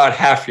 "How about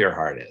half your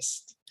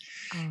hardest?"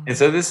 And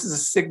so this is a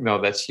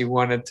signal that she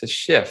wanted to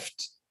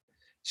shift.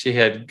 She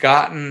had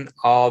gotten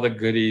all the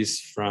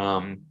goodies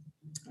from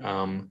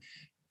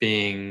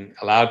being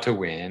allowed to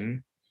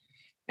win.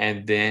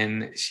 And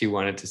then she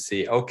wanted to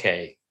see,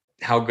 okay,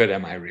 how good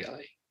am I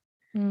really?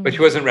 But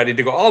she wasn't ready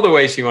to go all the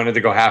way. She wanted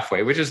to go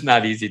halfway, which is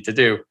not easy to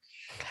do.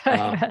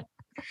 But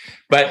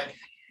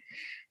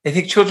I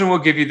think children will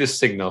give you the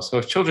signal. So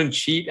if children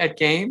cheat at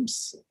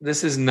games,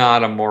 this is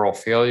not a moral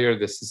failure.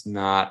 This is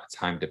not a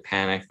time to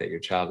panic that your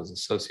child is a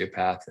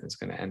sociopath and is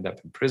going to end up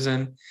in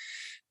prison.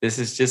 This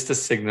is just a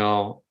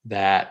signal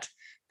that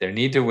their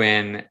need to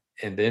win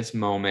in this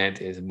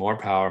moment is more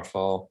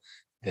powerful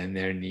than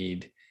their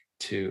need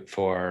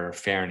for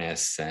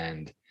fairness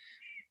and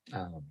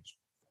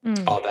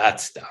all that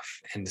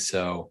stuff. And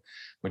so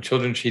when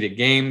children cheat at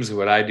games,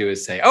 what I do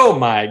is say, "Oh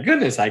my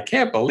goodness, I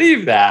can't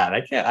believe that.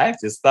 I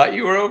just thought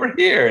you were over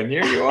here and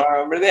here you are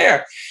over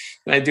there."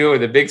 And I do it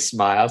with a big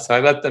smile. So I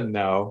let them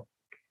know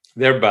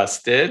they're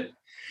busted,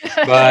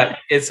 but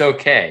it's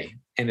okay.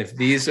 And if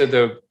these are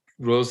the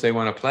rules they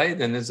want to play,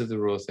 then these are the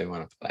rules they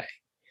want to play.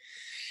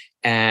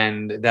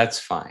 And that's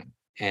fine.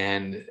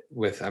 And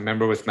I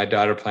remember with my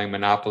daughter playing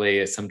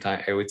Monopoly,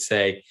 sometimes I would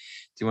say, "Do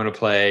you want to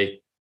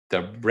play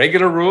the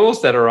regular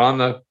rules that are on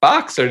the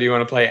box, or do you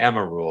want to play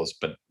Emma rules,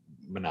 but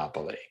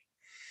Monopoly?"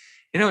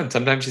 And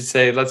sometimes she'd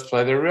say, "Let's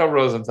play the real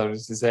rules." And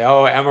sometimes she'd say,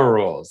 "Oh, Emma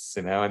rules,"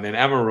 and then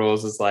Emma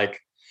rules is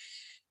like,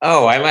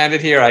 "Oh, I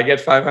landed here, I get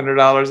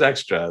 $500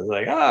 extra." It's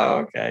like,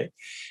 "Oh, okay."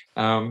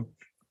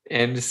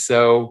 And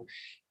so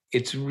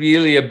it's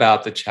really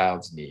about the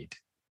child's need.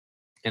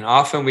 And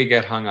often we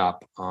get hung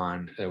up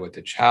on what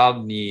the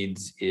child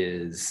needs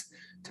is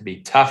to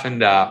be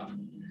toughened up,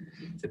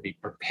 to be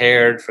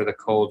prepared for the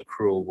cold,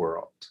 cruel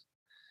world.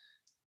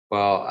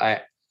 Well,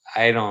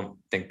 I don't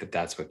think that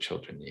that's what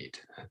children need.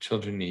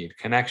 Children need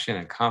connection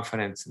and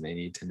confidence, and they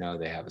need to know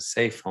they have a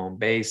safe home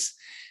base,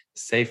 a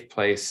safe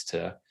place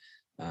to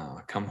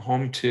come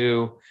home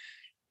to,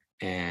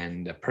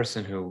 and a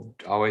person who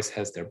always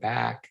has their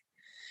back.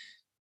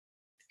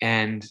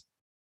 And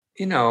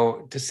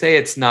to say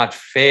it's not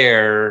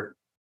fair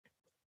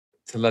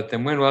to let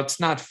them win. Well, it's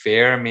not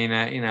fair. I mean,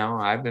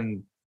 I've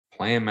been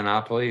playing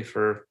Monopoly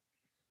for,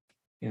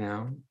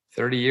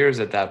 30 years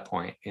at that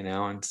point,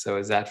 and so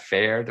is that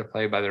fair to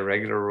play by the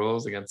regular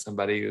rules against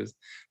somebody who's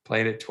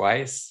played it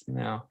twice,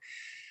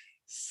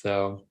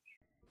 So.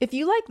 If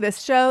you like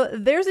this show,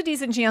 there's a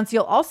decent chance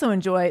you'll also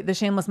enjoy the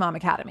Shameless Mom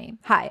Academy.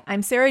 Hi,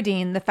 I'm Sarah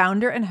Dean, the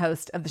founder and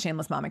host of the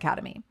Shameless Mom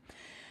Academy.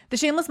 The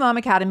Shameless Mom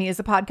Academy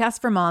is a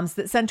podcast for moms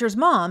that centers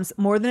moms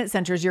more than it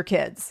centers your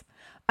kids.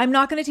 I'm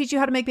not going to teach you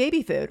how to make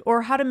baby food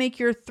or how to make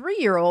your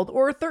 3-year-old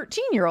or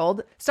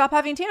 13-year-old stop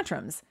having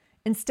tantrums.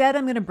 Instead,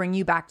 I'm going to bring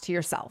you back to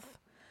yourself.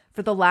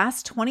 For the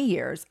last 20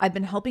 years, I've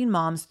been helping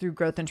moms through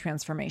growth and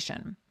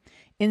transformation.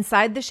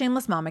 Inside the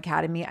Shameless Mom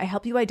Academy, I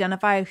help you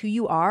identify who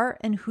you are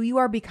and who you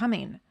are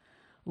becoming.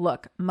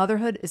 Look,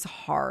 motherhood is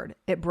hard.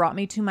 It brought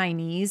me to my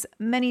knees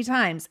many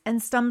times and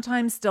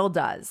sometimes still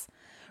does.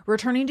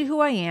 Returning to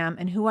who I am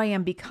and who I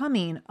am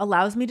becoming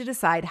allows me to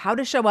decide how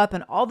to show up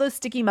in all those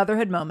sticky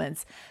motherhood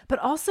moments, but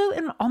also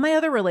in all my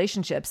other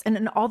relationships and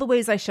in all the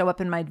ways I show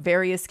up in my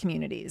various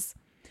communities.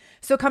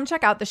 So come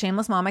check out the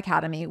Shameless Mom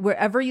Academy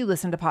wherever you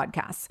listen to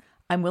podcasts.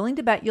 I'm willing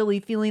to bet you'll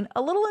leave feeling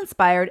a little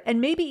inspired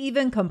and maybe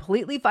even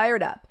completely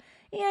fired up.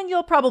 And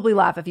you'll probably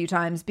laugh a few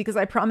times because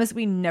I promise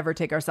we never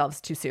take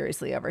ourselves too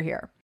seriously over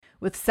here.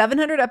 With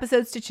 700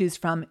 episodes to choose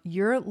from,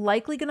 you're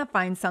likely going to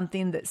find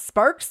something that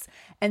sparks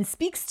and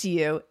speaks to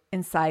you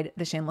inside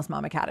the Shameless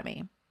Mom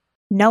Academy.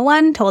 No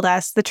one told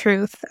us the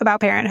truth about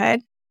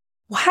parenthood.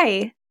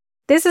 Why?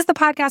 This is the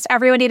podcast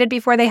everyone needed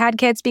before they had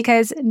kids,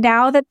 because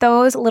now that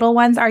those little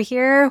ones are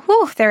here,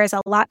 there is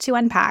a lot to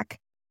unpack.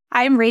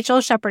 I'm Rachel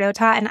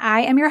Shepardota, and I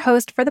am your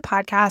host for the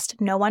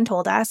podcast No One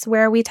Told Us,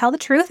 where we tell the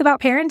truth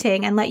about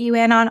parenting and let you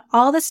in on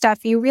all the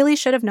stuff you really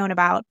should have known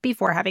about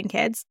before having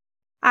kids.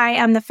 I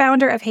am the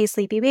founder of Hey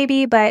Sleepy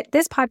Baby, but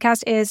this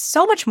podcast is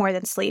so much more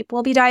than sleep.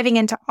 We'll be diving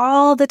into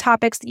all the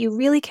topics that you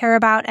really care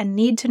about and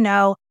need to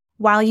know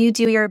while you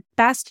do your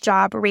best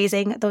job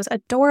raising those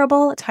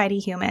adorable, tiny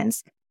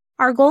humans.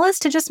 Our goal is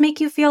to just make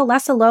you feel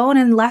less alone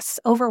and less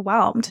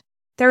overwhelmed.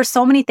 There are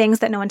so many things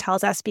that no one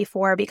tells us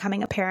before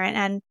becoming a parent,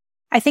 and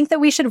I think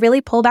that we should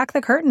really pull back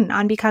the curtain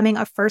on becoming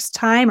a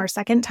first-time or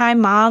second-time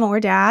mom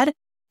or dad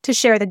to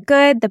share the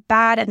good, the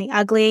bad, and the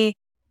ugly.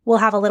 We'll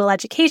have a little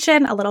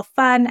education, a little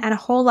fun, and a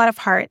whole lot of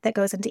heart that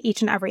goes into each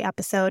and every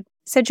episode.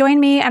 So join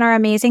me and our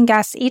amazing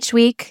guests each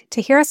week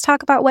to hear us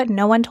talk about what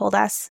no one told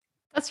us.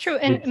 That's true.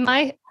 And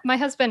my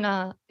husband,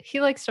 he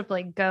likes to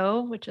play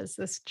Go, which is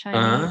this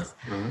Chinese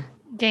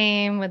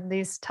game with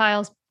these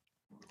tiles.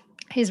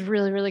 He's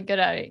really, really good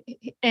at it.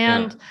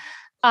 And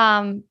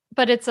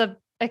but it's a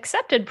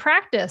accepted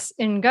practice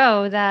in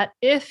Go that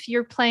if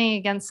you're playing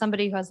against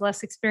somebody who has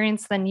less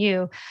experience than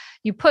you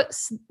put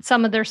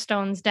some of their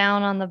stones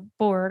down on the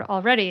board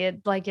already.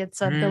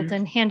 It's a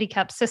built-in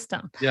handicap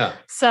system. Yeah.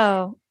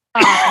 So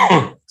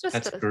just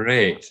that's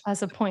great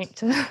as a point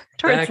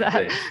towards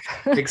that.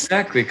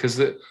 Exactly. Because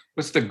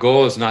what's the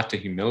goal is not to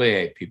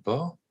humiliate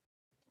people,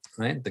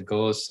 right? The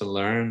goal is to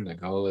learn. The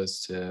goal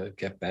is to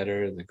get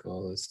better. The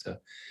goal is to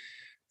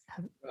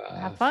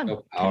have fun,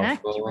 feel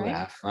powerful, connect, right?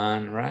 have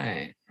fun.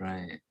 Right.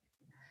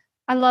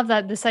 I love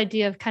that, this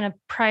idea of kind of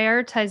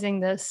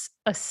prioritizing this,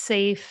 a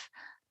safe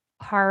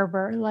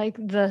harbor, like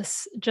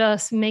this,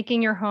 just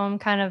making your home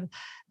kind of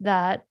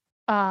that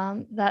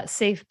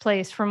safe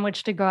place from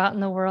which to go out in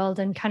the world,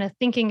 and kind of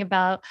thinking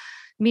about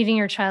meeting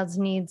your child's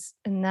needs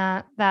in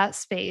that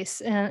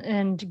space.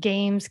 And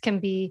games can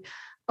be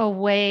a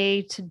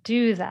way to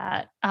do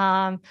that.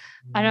 I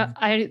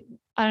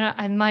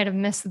might have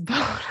missed the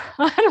boat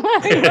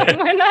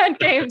when that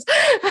games.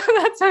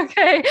 That's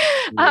okay.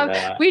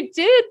 We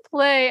did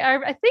play.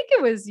 I think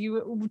it was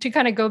you, to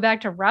kind of go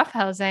back to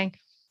roughhousing.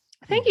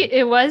 I think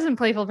it was in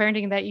Playful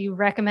Parenting that you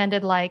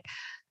recommended, like,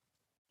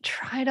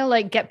 try to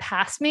like get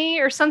past me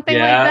or something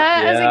like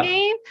that as a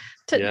game.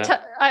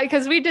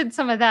 Because we did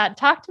some of that.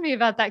 Talk to me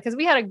about that, because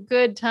we had a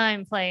good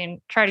time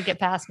playing Try to Get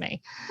Past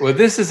Me. Well,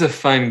 this is a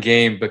fun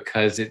game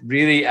because it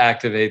really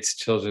activates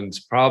children's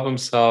problem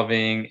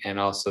solving and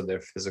also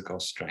their physical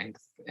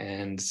strength.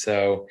 And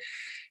so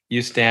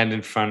you stand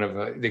in front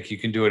of you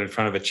can do it in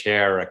front of a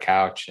chair or a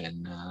couch,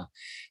 and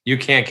you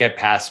can't get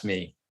past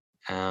me.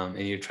 And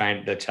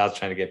the child's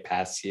trying to get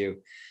past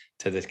you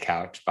to the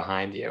couch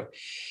behind you.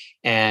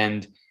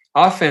 And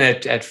often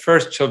at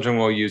first, children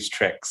will use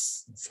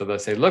tricks. So they'll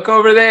say, look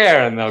over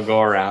there, and they'll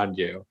go around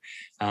you.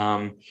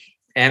 And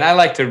I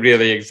like to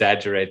really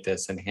exaggerate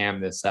this and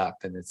ham this up.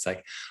 And it's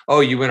like,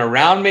 oh, you went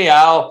around me,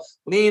 I'll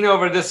lean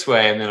over this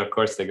way. And then, of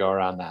course, they go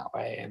around that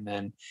way. And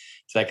then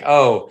it's like,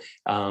 oh,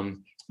 I'll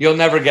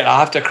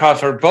have to crawl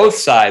for both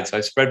sides. So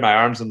I spread my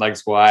arms and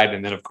legs wide.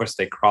 And then, of course,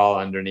 they crawl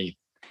underneath.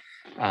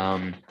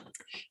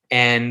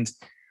 And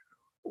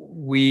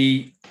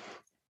we,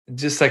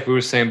 just like we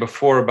were saying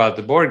before about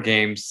the board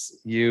games,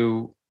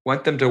 you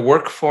want them to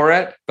work for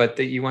it, but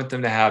that you want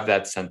them to have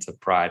that sense of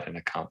pride and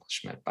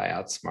accomplishment by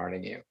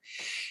outsmarting you.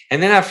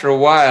 And then after a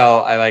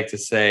while, I like to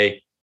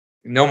say,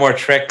 no more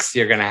tricks.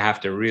 You're going to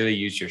have to really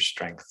use your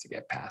strength to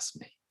get past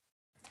me.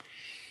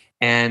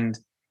 And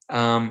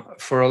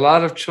for a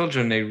lot of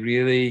children, they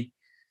really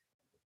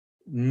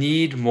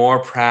need more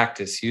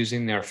practice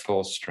using their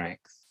full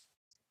strength.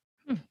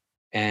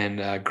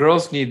 And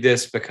girls need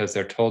this because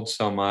they're told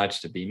so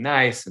much to be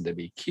nice and to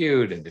be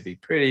cute and to be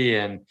pretty,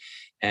 and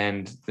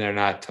they're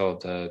not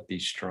told to be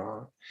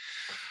strong.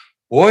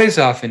 Boys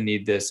often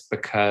need this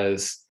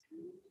because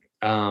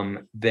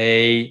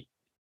they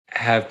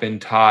have been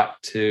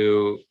taught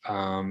to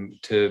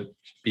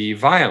be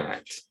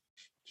violent,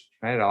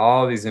 right?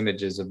 All these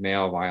images of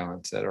male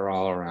violence that are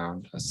all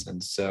around us.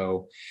 And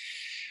so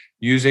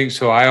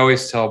I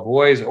always tell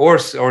boys, or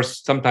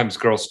sometimes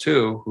girls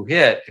too, who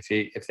hit,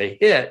 if they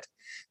hit,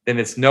 then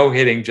it's no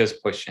hitting,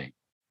 just pushing.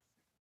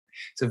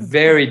 It's a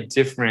very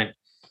different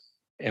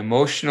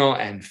emotional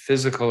and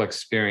physical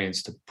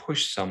experience to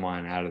push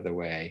someone out of the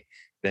way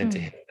than to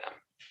hit them.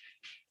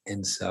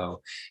 And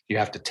so you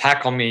have to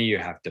tackle me, you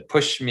have to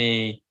push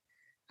me,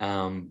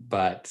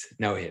 but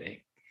no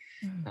hitting.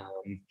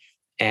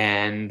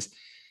 And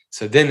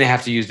so then they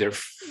have to use their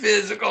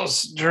physical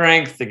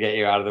strength to get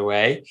you out of the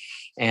way.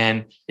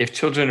 And if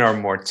children are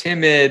more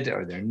timid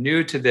or they're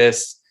new to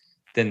this,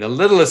 then the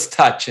littlest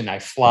touch and I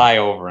fly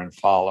over and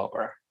fall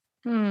over.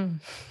 And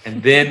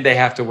then they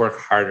have to work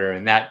harder,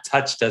 and that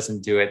touch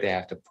doesn't do it. They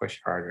have to push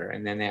harder,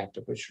 and then they have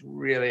to push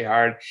really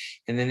hard,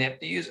 and then they have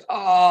to use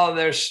all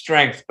their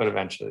strength, but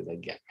eventually they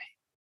get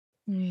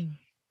me.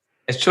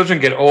 As children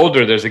get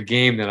older, there's a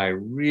game that I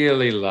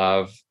really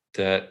love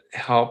that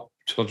help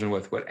children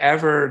with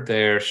whatever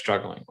they're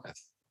struggling with.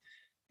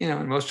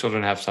 And most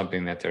children have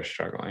something that they're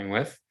struggling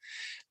with.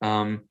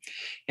 And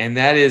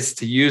that is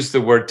to use the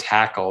word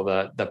tackle,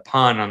 the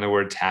pun on the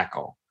word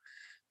tackle,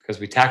 because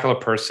we tackle a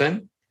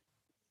person,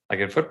 like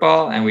in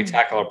football, and we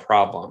tackle a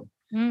problem.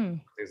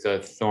 There's a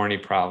thorny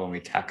problem, we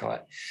tackle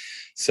it.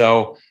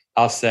 So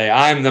I'll say,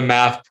 I'm the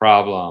math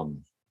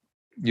problem.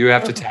 You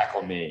have to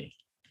tackle me.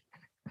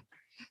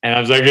 And I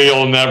was like,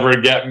 you'll never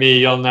get me.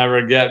 You'll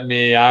never get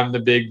me. I'm the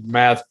big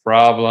math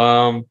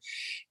problem.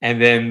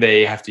 And then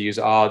they have to use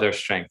all their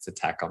strength to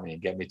tackle me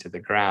and get me to the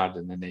ground.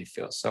 And then they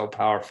feel so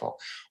powerful.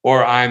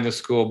 Or I'm the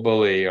school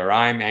bully, or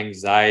I'm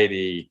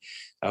anxiety.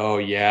 Oh,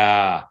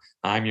 yeah.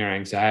 I'm your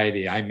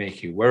anxiety. I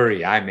make you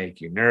worry. I make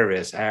you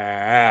nervous.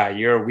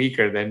 You're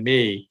weaker than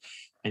me.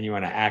 And you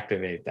want to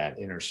activate that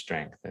inner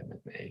strength, and then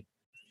they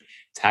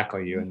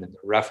tackle you. And then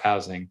the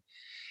roughhousing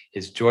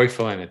is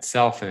joyful in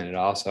itself. And it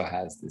also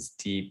has this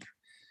deep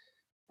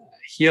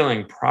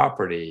healing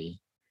property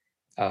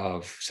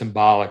of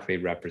symbolically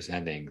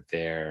representing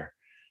their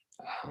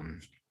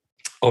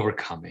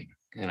overcoming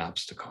an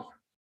obstacle.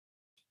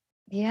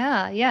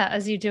 Yeah.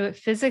 As you do it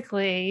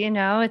physically,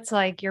 it's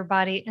like your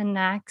body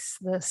enacts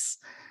this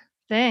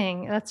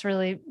thing. That's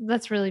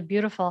really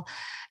beautiful.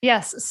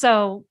 Yes.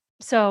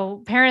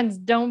 So parents,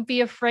 don't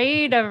be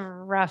afraid of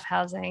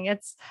roughhousing.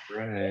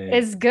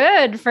 It's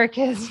good for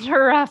kids to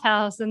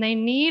roughhouse, and they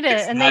need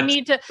it, and they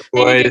need to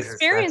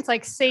experience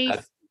like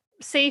safe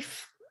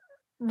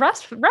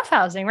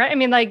roughhousing, right? I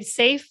mean, like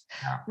safe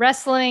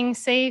wrestling,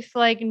 safe,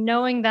 like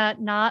knowing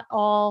that not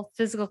all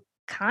physical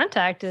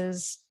contact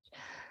is.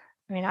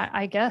 I mean,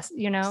 I guess,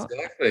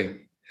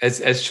 Exactly.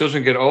 As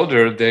children get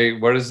older,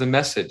 what is the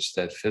message?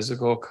 That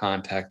physical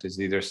contact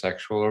is either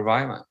sexual or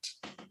violent.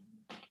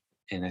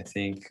 And I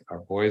think our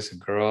boys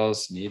and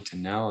girls need to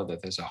know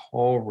that there's a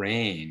whole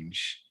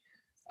range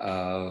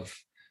of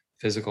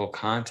physical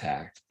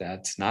contact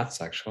that's not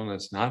sexual and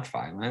it's not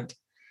violent,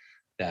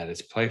 that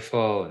it's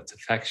playful, it's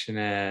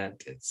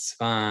affectionate, it's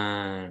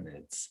fun,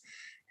 it's,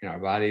 our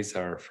bodies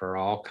are for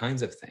all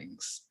kinds of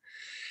things.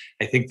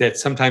 I think that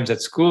sometimes at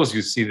schools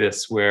you see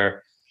this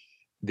where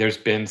there's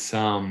been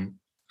some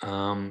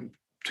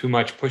too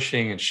much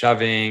pushing and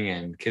shoving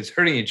and kids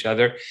hurting each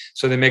other.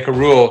 So they make a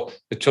rule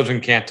that children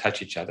can't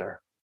touch each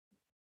other,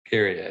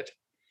 period.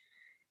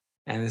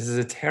 And this is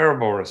a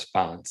terrible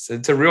response.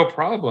 It's a real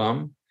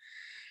problem,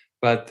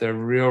 but the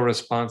real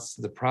response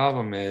to the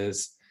problem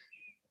is,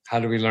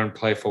 how do we learn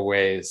playful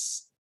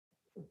ways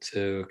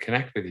to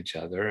connect with each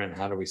other? And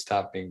how do we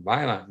stop being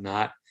violent?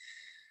 Not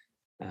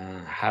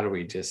how do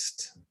we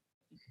just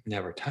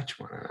never touch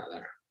one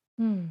another?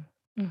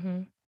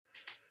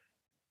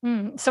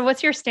 So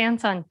what's your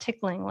stance on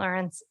tickling,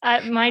 Lawrence?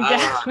 My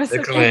dad was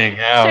tickling.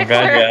 I'm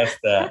glad you asked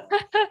that.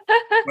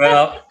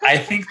 Well, I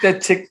think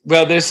that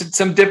there's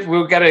some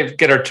we've got to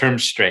get our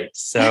terms straight.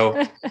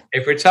 So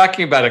if we're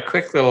talking about a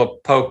quick little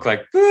poke,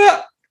 like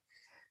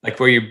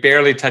where you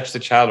barely touch the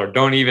child or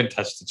don't even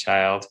touch the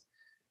child,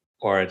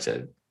 or it's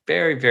a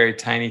very, very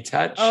tiny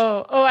touch.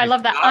 Oh, I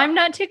love that. I'm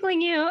not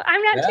tickling you.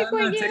 I'm not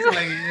tickling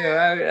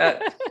you.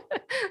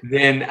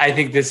 Then I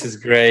think this is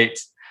great.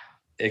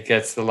 It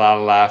gets a lot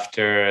of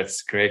laughter.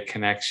 It's great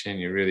connection.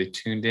 You're really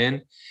tuned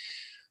in.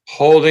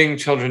 Holding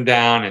children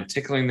down and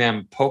tickling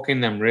them, poking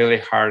them really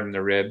hard in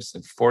the ribs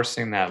and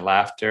forcing that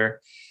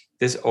laughter,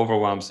 this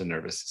overwhelms the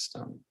nervous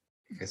system.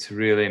 It's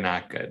really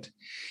not good.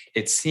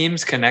 It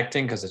seems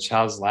connecting because the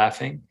child's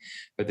laughing,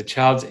 but the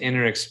child's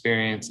inner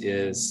experience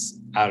is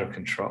out of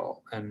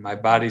control. And my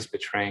body's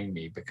betraying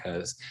me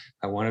because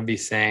I want to be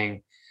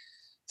saying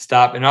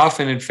stop. And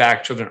often, in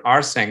fact, children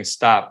are saying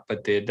stop,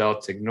 but the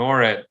adults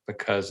ignore it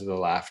because of the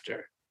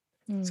laughter.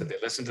 So they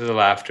listen to the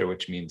laughter,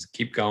 which means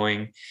keep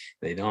going.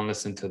 They don't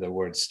listen to the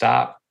word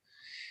stop,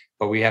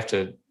 but we have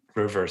to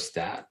reverse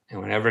that. And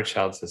whenever a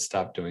child says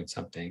stop doing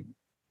something,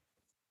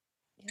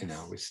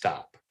 we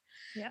stop.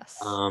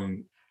 Yes.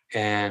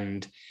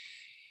 And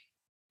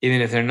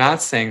even if they're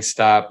not saying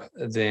stop,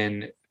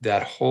 then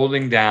that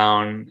holding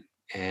down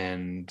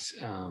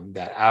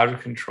that out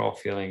of control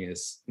feeling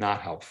is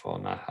not helpful,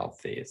 not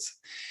healthy.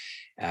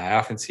 I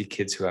often see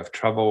kids who have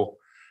trouble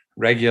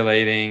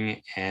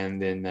regulating,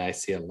 and then I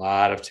see a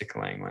lot of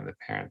tickling when the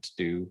parents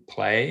do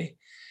play.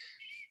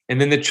 And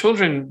then the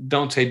children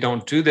don't say,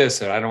 don't do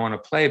this, or I don't want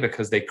to play,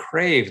 because they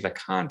crave the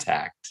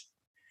contact.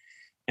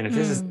 And if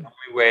this is the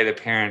only way the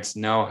parents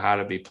know how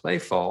to be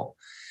playful,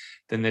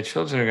 then the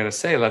children are going to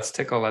say, let's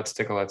tickle, let's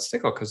tickle, let's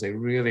tickle, because they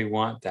really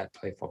want that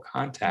playful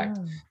contact.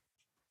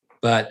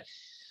 But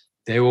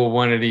they will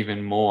want it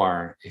even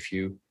more if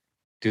you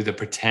do the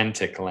pretend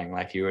tickling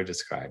like you were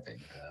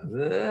describing.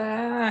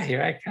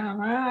 Here I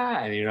come,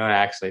 and you don't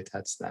actually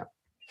touch them.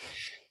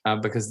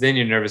 Because then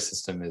your nervous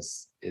system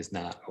is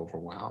not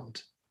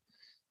overwhelmed.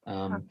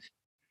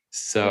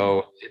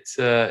 So it's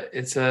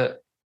a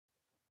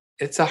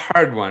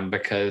hard one,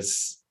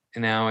 because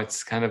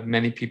it's kind of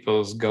many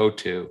people's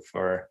go-to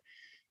for,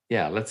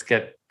 let's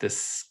get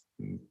this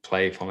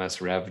playfulness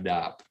revved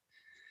up.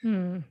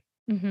 But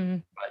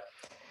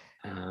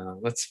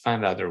let's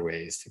find other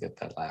ways to get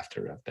that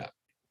laughter revved up.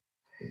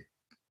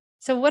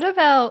 So what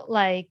about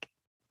like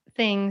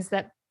things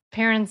that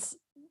parents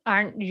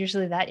aren't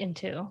usually that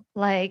into?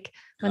 Like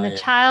when the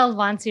child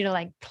wants you to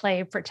like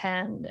play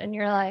pretend, and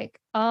you're like,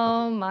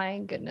 oh my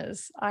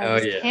goodness,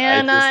 I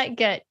cannot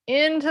get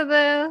into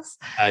this.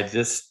 I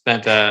just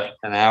spent an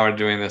hour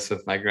doing this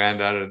with my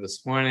granddaughter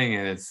this morning,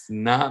 and it's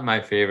not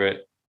my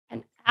favorite.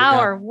 An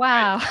hour,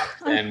 wow.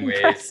 10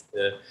 ways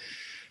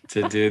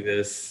to do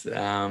this.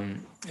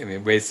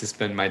 Ways to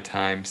spend my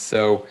time.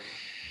 So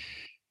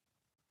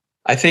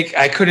I think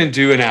I couldn't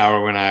do an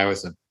hour when I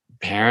was a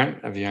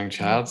parent of a young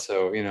child.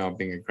 So,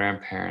 being a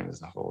grandparent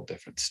is a whole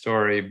different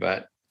story.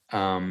 But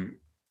I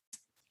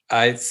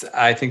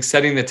think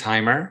setting the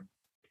timer,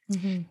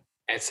 and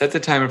set the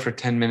timer for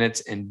 10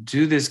 minutes and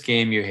do this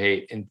game you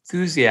hate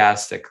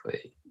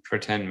enthusiastically for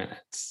 10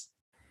 minutes.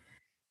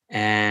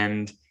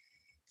 And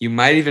you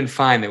might even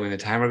find that when the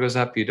timer goes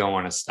up, you don't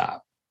want to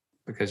stop,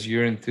 because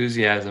your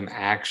enthusiasm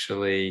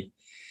actually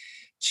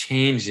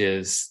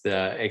changes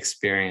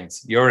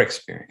your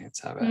experience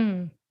of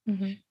it.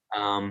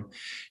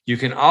 You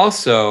can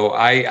also,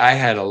 I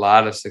had a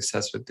lot of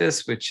success with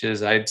this, which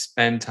is I'd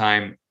spend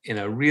time in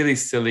a really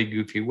silly,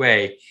 goofy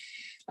way,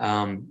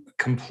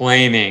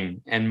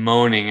 complaining and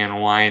moaning and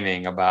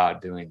whining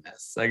about doing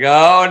this. Like,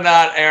 oh,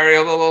 not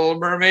Ariel, the Little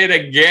Mermaid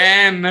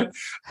again.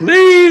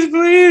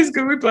 Please,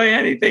 can we play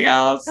anything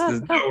else?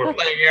 No, we're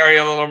playing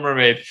Ariel, the Little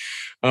Mermaid.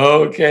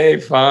 Okay,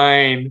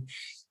 fine.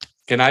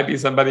 Can I be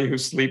somebody who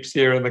sleeps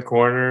here in the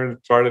corner,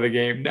 part of the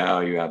game?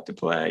 No, you have to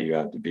play. You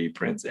have to be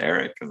Prince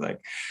Eric. It's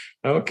like,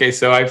 okay,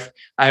 so I've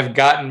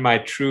gotten my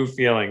true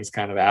feelings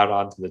kind of out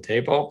onto the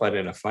table, but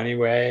in a funny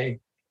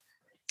way.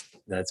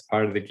 That's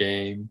part of the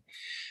game.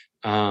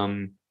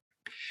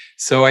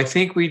 So I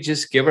think we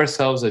just give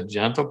ourselves a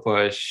gentle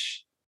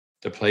push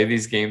to play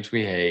these games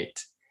we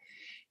hate.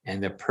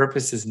 And the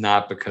purpose is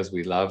not because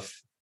we love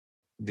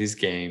these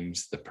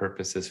games. The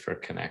purpose is for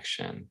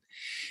connection.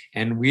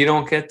 And we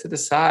don't get to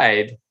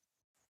decide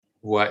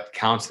what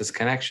counts as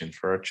connection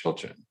for our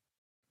children.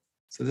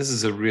 So this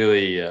is a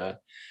really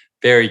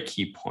very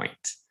key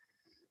point,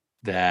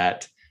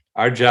 that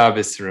our job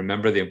is to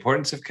remember the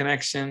importance of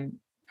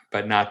connection,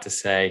 but not to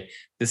say,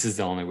 this is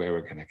the only way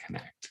we're going to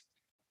connect.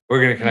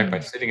 We're going to connect by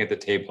sitting at the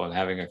table and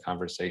having a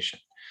conversation.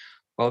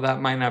 Well,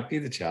 that might not be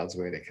the child's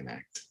way to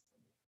connect.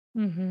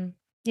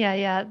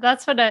 Yeah.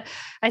 That's what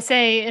I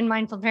say in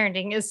mindful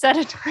parenting, is set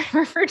a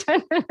timer for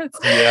 10 minutes.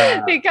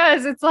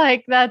 Because it's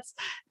like, it's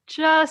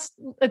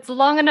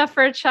long enough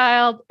for a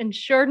child and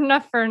short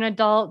enough for an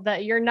adult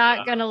that you're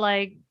not going to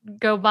like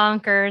go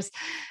bonkers.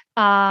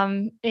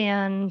 And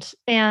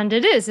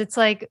it's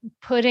like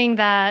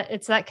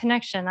it's that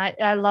connection.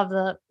 I love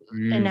the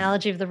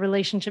analogy of the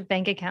relationship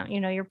bank account.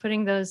 You're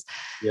putting those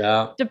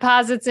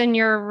deposits in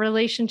your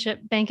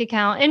relationship bank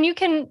account, and you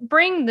can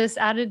bring this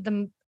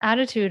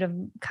attitude of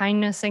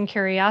kindness and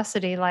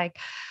curiosity,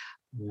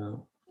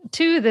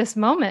 to this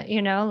moment,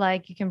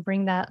 like you can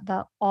bring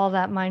all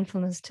that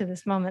mindfulness to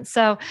this moment.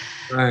 So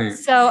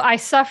I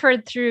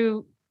suffered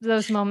through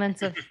those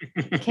moments of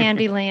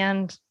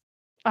Candyland.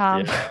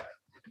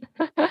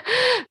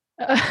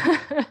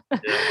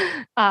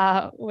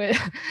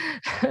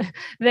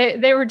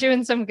 They were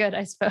doing some good,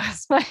 I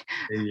suppose.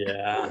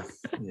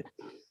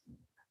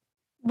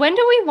 When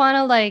do we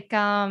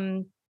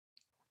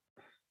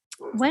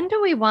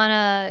want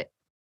to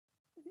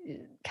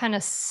kind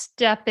of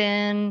step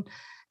in?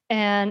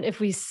 And if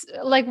we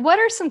what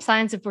are some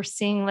signs if we're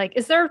seeing,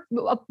 is there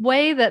a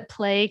way that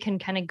play can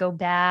kind of go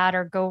bad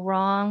or go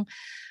wrong?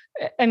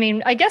 I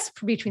mean, I guess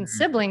between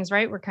siblings,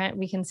 right?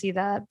 We can see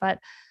that, but.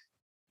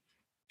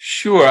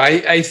 Sure.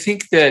 I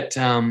think that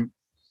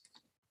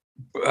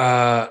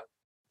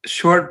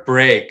short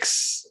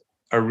breaks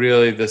are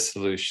really the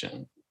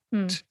solution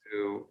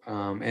to,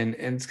 and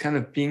it's kind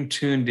of being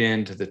tuned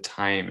in to the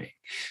timing.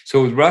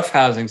 So with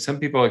roughhousing, some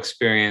people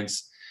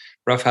experience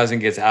roughhousing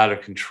gets out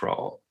of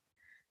control,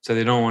 so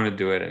they don't want to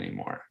do it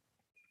anymore.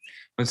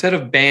 Instead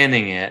of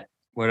banning it,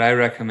 what I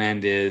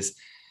recommend is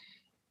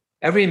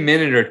every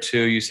minute or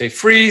two, you say,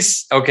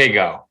 freeze, okay,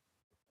 go.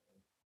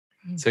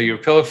 So you're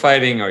pillow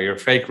fighting or you're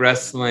fake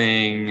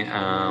wrestling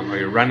or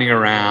you're running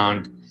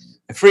around.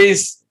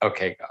 Freeze,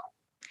 okay, go.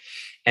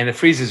 And the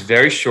freeze is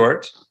very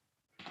short.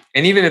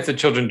 And even if the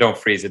children don't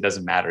freeze, it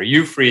doesn't matter.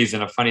 You freeze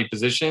in a funny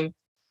position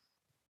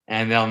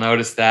and they'll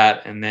notice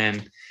that. And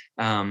then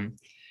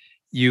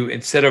you,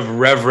 instead of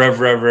rev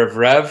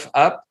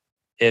up,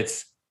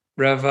 it's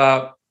rev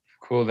up,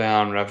 cool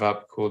down, rev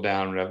up, cool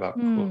down, rev up,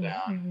 cool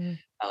down.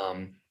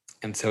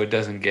 And so it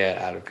doesn't get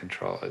out of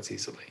control as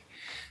easily.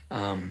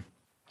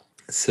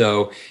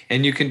 So,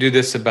 and you can do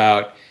this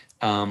about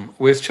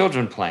with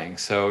children playing.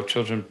 So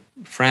children,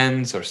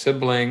 friends or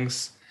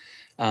siblings.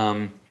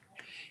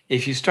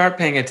 If you start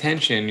paying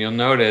attention, you'll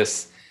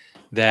notice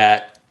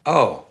that,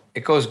 oh,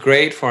 it goes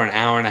great for an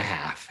hour and a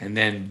half and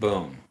then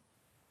boom.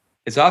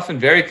 It's often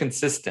very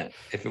consistent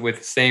with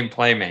the same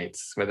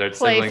playmates, whether it's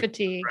play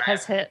fatigue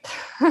has hit.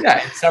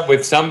 Yeah,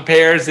 with some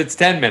pairs, it's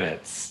 10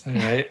 minutes,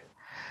 right?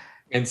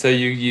 And so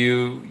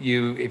you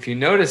if you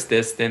notice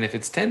this, then if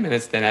it's 10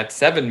 minutes, then at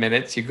 7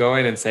 minutes, you go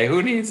in and say,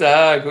 who needs a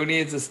hug? Who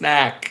needs a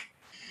snack?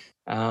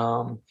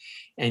 And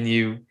then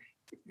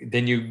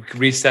you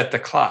reset the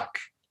clock.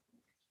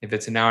 If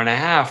it's an hour and a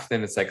half,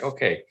 then it's like,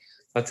 okay,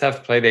 let's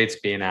have play dates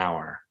be an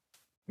hour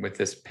with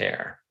this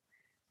pair.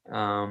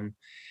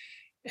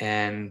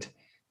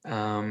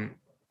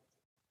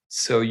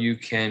 So you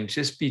can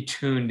just be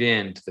tuned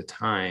in to the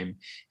time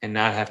and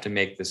not have to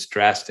make this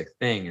drastic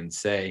thing and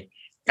say,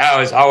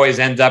 oh, it always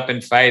ends up in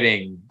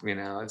fighting.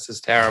 This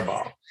is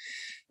terrible.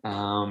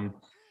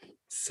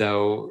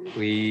 So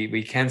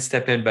we can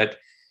step in, but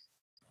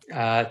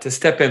to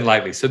step in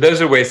lightly. So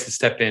those are ways to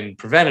step in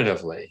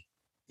preventatively.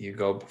 You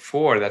go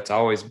before, that's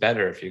always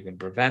better if you can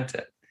prevent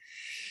it.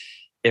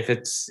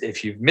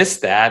 If you've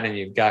missed that and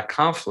you've got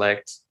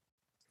conflict,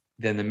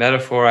 then the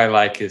metaphor I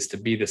like is to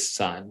be the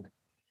sun.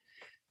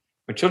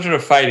 When children are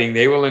fighting,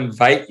 they will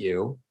invite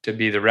you to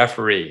be the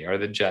referee or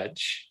the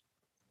judge.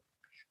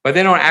 But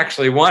they don't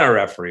actually want a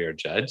referee or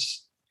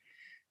judge,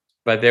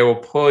 but they will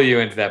pull you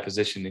into that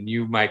position and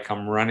you might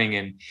come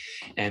running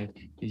and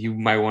you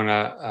might want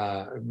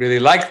to really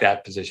like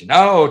that position.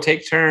 Oh,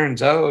 take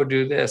turns. Oh,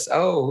 do this.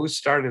 Oh, who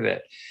started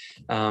it?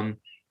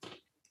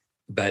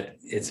 But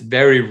it's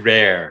very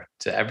rare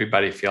to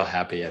everybody feel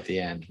happy at the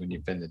end when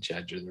you've been the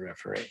judge or the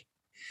referee.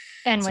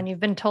 And when you've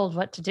been told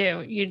what to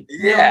do,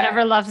 no one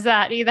ever loves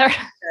that either.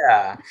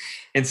 Yeah.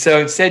 And so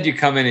instead you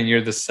come in and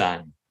you're the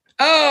sun.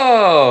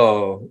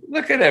 Oh,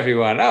 look at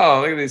everyone.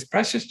 Oh, look at these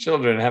precious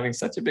children having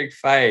such a big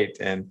fight.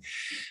 And,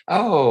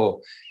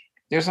 oh,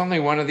 there's only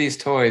one of these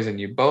toys and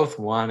you both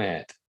want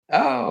it.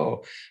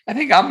 Oh, I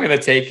think I'm going to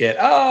take it.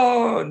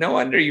 Oh, no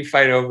wonder you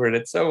fight over it.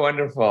 It's so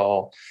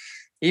wonderful.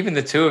 Even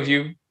the two of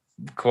you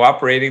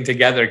cooperating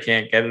together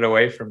can't get it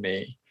away from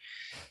me.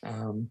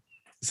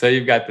 So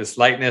you've got this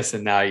lightness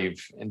and now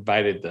you've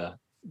invited the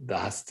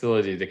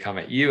hostility to come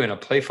at you in a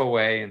playful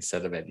way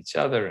instead of at each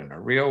other in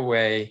a real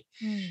way.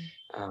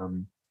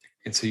 And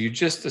so you're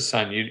just the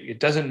sun. It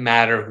doesn't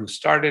matter who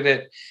started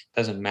it.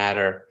 Doesn't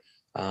matter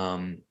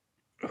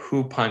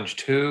who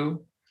punched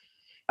who.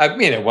 I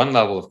mean, at one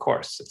level, of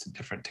course, it's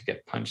different to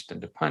get punched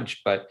than to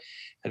punch. But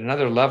at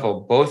another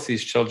level, both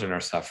these children are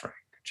suffering.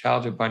 A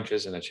child who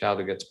punches and a child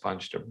who gets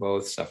punched are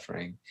both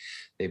suffering.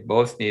 They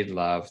both need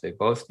love. They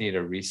both need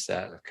a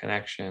reset of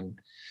connection.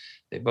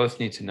 They both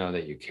need to know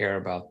that you care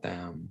about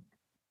them.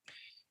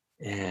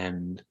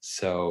 And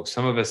so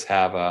some of us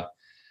have a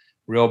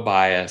real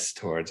bias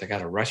towards, I got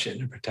to rush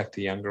in and protect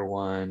the younger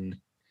one,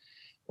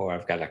 or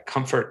I've got to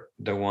comfort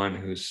the one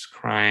who's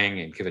crying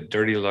and give a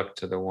dirty look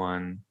to the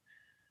one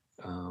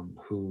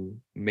who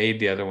made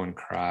the other one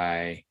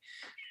cry.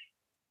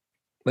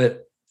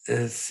 But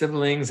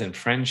siblings and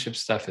friendship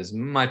stuff is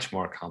much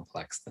more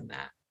complex than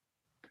that.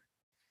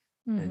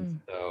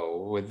 And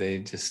so they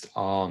just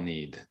all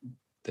these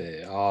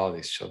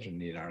children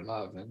need our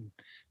love and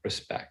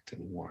respect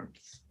and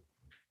warmth.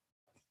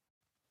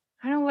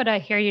 I don't know what I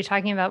hear you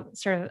talking about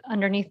sort of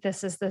underneath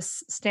this is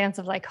this stance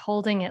of like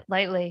holding it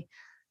lightly,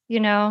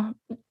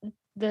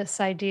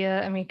 this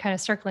idea, I mean, kind of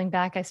circling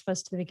back, I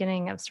suppose, to the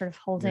beginning of sort of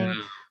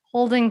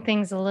holding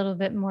things a little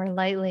bit more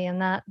lightly.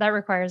 And that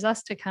requires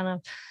us to kind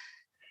of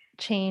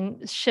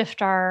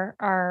shift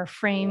our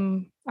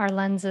frame, our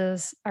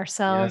lenses,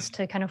 ourselves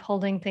to kind of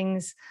holding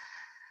things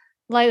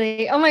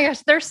lightly. Oh my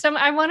gosh,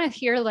 I want to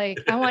hear,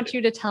 I want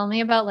you to tell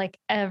me about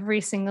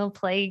every single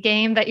play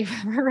game that you've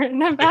ever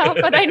written about,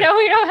 but I know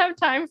we don't have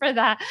time for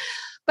that.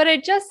 But I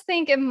just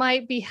think it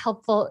might be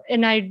helpful.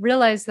 And I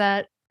realize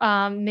that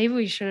maybe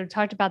we should have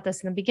talked about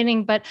this in the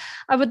beginning, but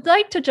I would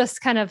like to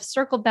just kind of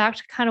circle back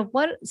to kind of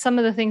what some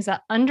of the things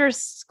that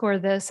underscore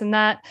this. And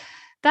that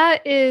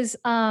is,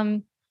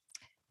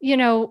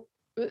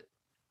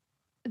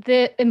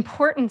 the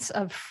importance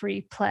of free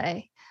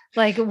play.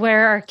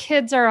 Where our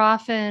kids are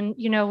often,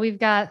 we've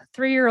got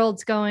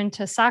 3-year-olds going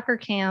to soccer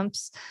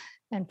camps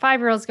and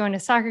 5-year-olds going to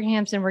soccer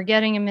camps, and we're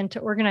getting them into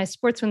organized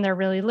sports when they're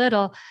really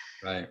little.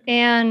 Right.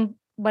 And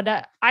what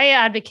I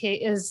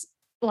advocate is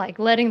like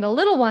letting the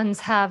little ones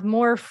have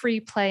more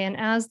free play. And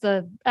as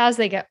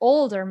they get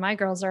older, my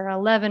girls are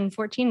 11,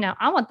 14 now.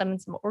 I want them in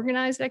some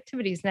organized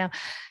activities now,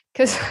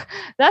 because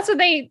that's what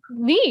they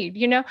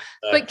need,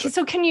 But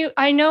so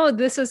I know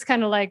this is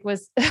kind of like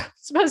was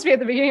supposed to be at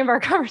the beginning of our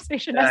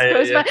conversation, I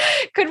suppose, but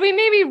could we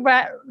maybe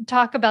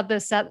talk about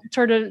this at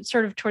sort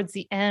of towards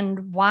the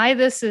end, why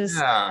this is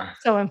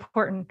so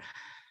important?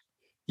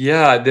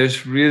 Yeah,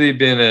 there's really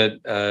been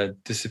a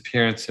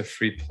disappearance of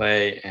free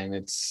play, and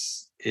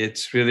it's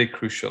really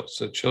crucial.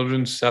 So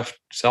children's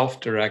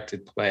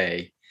self-directed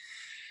play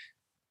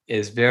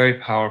is very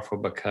powerful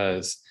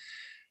because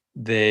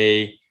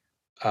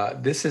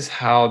this is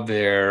how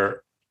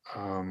they're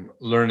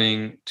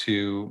learning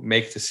to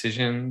make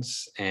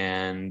decisions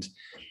and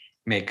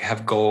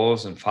have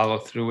goals and follow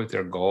through with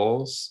their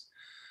goals.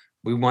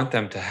 We want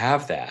them to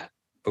have that,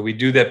 but we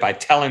do that by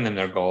telling them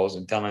their goals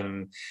and telling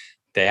them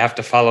they have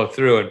to follow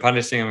through and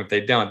punishing them if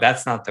they don't.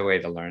 That's not the way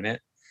to learn it.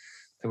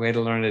 The way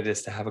to learn it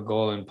is to have a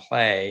goal in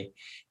play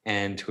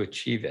and to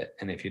achieve it.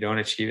 And if you don't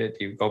achieve it,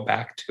 you go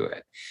back to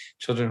it.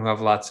 Children who have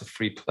lots of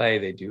free play,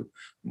 they do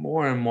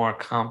more and more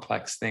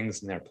complex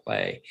things in their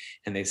play,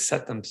 and they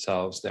set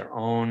themselves their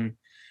own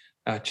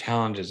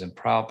challenges and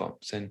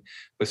problems. And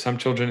with some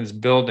children, it's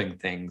building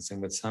things,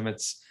 and with some,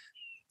 it's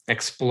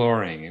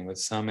exploring, and with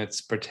some, it's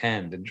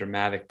pretend and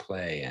dramatic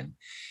play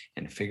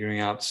and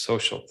figuring out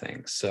social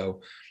things.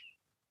 So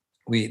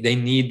they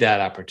need that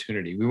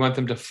opportunity. We want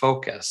them to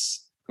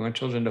focus. We want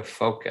children to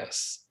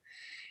focus.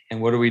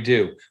 And what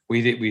do?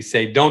 We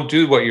say, don't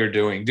do what you're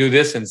doing. Do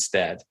this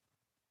instead.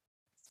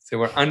 So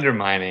we're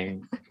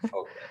undermining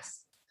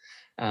focus.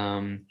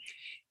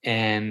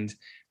 And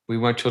we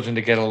want children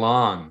to get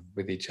along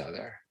with each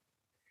other.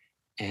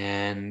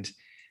 And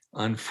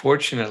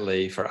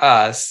unfortunately for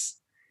us,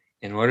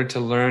 in order to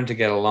learn to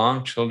get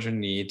along, children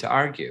need to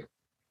argue.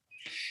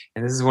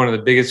 And this is one of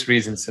the biggest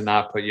reasons to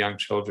not put young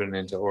children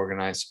into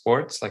organized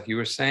sports, like you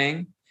were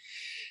saying,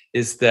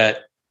 is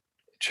that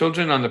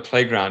children on the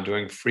playground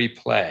doing free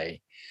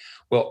play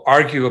will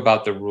argue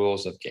about the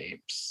rules of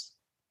games.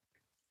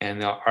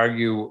 And they'll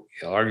argue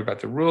about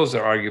the rules,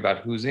 they'll argue about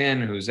who's in,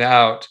 who's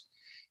out.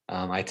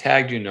 I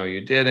tagged you, no,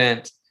 you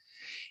didn't.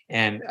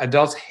 And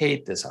adults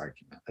hate this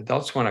argument.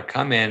 Adults want to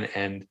come in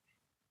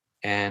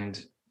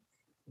and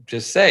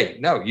just say,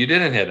 no, you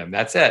didn't hit him,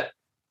 that's it.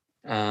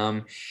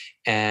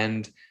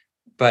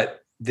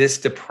 But this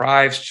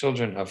deprives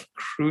children of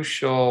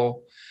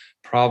crucial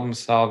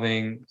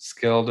problem-solving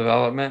skill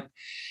development.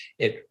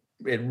 It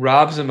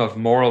robs them of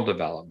moral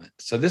development.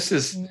 So this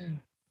is,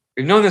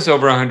 we've known this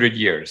over 100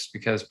 years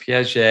because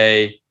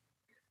Piaget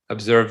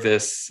observed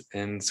this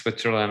in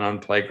Switzerland on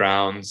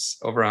playgrounds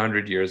over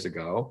 100 years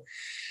ago,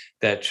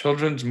 that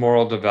children's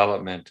moral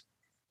development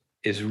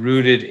is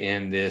rooted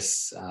in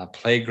this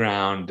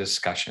playground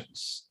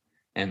discussions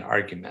and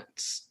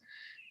arguments.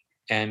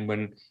 And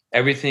when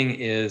everything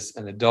is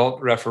an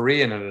adult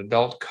referee and an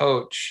adult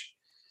coach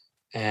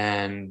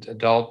and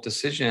adult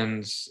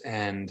decisions,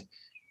 and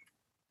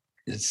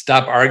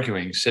stop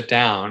arguing, sit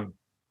down,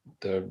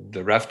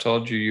 the ref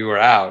told you you were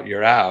out,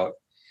 you're out.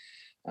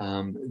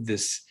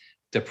 This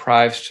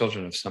deprives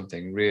children of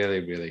something really,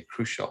 really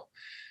crucial.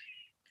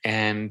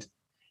 And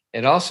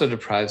it also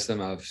deprives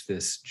them of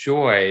this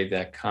joy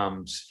that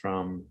comes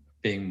from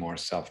being more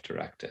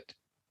self-directed.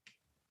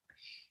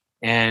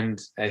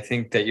 And I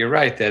think that you're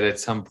right, that at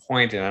some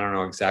point, and I don't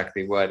know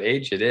exactly what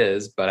age it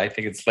is, but I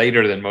think it's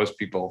later than most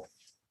people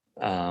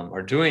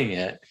are doing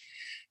it,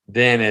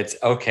 then it's,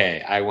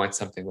 okay, I want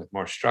something with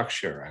more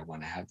structure. I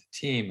want to have the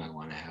team. I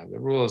want to have the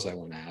rules. I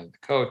want to have the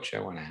coach. I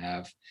want to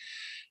have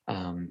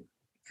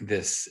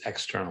this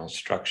external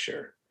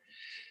structure.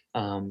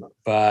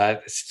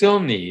 But still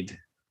need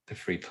the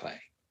free play.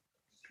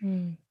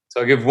 So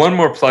I'll give one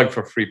more plug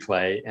for free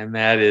play, and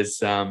that is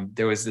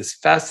there was this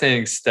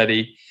fascinating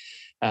study.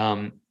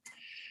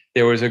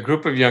 There was a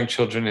group of young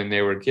children, and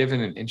they were given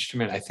an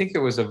instrument. I think it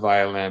was a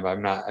violin, but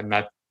I'm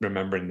not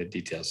remembering the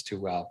details too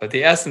well. But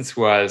the essence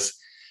was,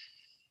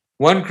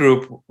 one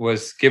group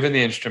was given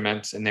the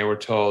instruments, and they were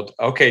told,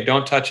 "Okay,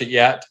 don't touch it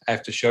yet. I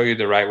have to show you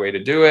the right way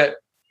to do it."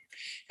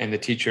 And the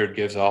teacher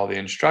gives all the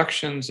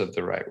instructions of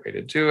the right way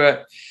to do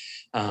it,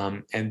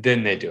 and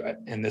then they do it.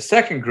 And the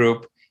second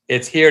group,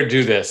 it's here,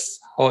 do this.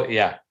 Oh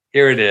yeah,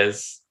 here it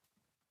is.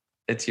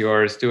 It's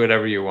yours. Do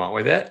whatever you want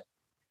with it.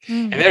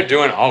 And they're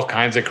doing all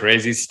kinds of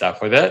crazy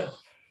stuff with it.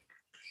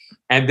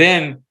 And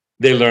then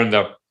they learn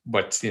the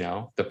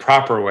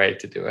proper way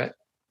to do it.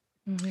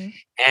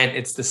 And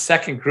it's the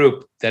second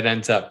group that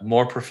ends up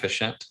more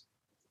proficient.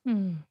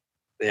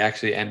 They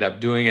actually end up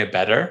doing it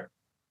better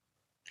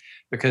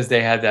because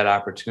they had that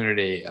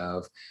opportunity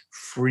of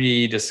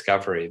free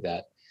discovery,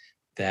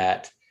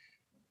 that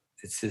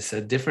it's this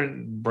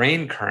different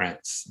brain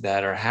currents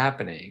that are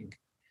happening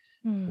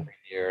when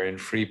you're in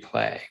free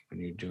play, when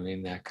you're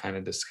doing that kind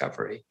of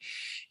discovery,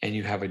 and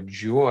you have a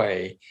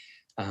joy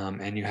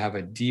and you have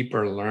a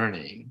deeper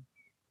learning.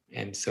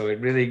 And so it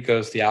really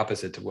goes the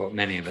opposite to what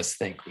many of us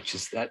think, which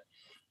is that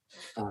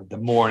the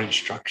more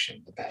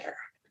instruction, the better.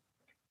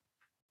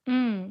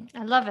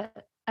 I love it.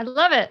 I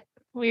love it.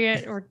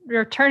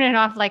 we're turning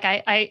off. Like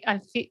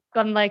I'm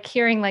like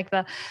hearing like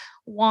the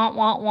womp,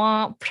 womp,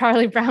 womp,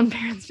 Charlie Brown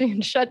parents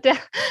being shut down.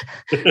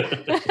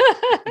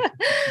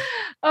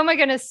 Oh my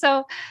goodness.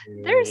 So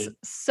there's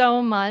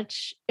so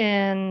much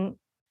in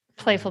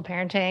playful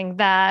parenting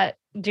that,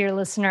 dear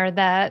listener,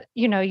 that,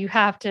 you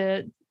have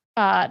to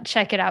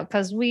check it out,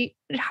 because we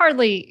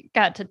hardly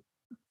got to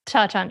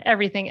touch on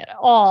everything at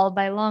all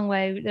by a long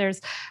way.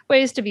 There's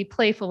ways to be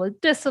playful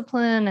with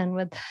discipline and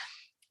with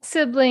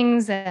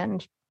siblings,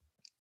 and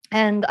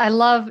I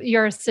love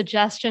your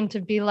suggestion to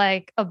be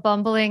like a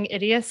bumbling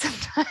idiot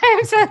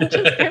sometimes and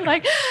just be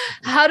like,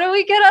 how do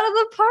we get out of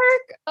the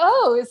park?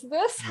 Oh, is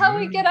this how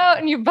we get out?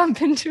 And you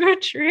bump into a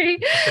tree.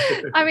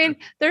 I mean,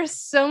 there's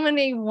so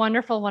many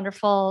wonderful,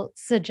 wonderful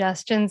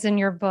suggestions in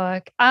your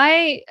book.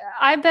 I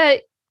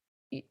bet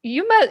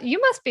you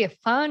must be a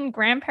fun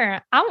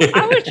grandparent. I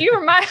wish you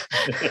were my.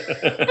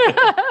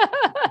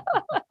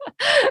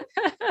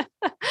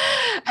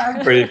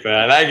 I'm pretty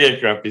fun. I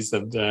get grumpy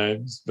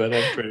sometimes, but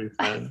I'm pretty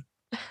fun.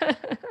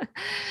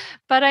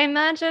 But I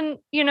imagine,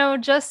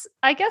 just,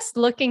 I guess,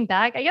 looking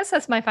back, I guess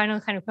that's my final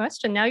kind of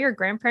question. Now you're a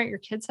grandparent, your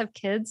kids have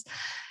kids.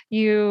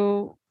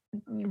 You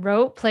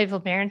wrote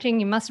Playful Parenting.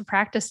 You must have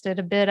practiced it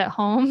a bit at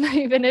home,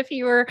 even if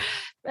you were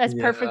as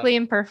perfectly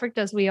imperfect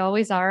as we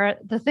always are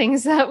at the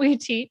things that we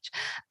teach.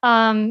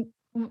 Have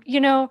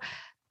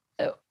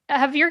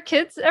your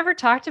kids ever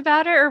talked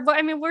about it? Or,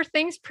 I mean, were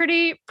things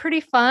pretty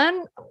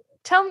fun?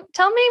 Tell me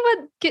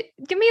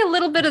give me a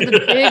little bit of the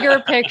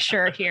bigger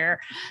picture here.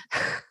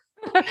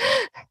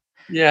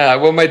 Yeah.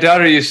 Well, my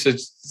daughter used to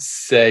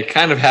say,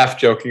 kind of half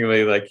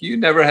jokingly, like, you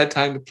never had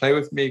time to play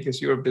with me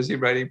because you were busy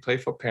writing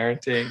Playful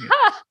Parenting.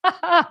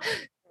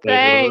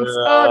 Thanks.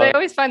 Oh, they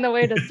always find the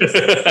way to just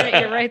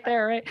set you right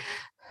there, right?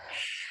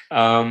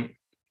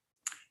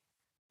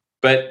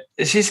 But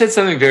she said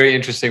something very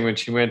interesting when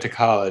she went to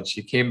college.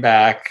 She came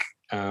back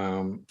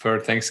for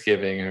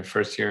Thanksgiving, her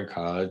first year in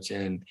college,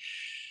 and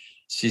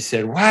she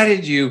said, why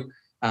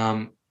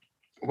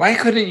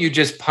couldn't you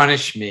just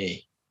punish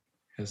me?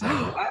 I was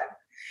like, what?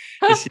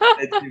 She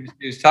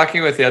was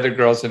talking with the other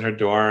girls in her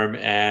dorm,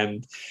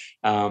 and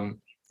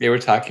they were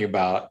talking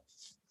about,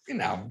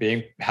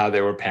 being how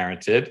they were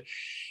parented.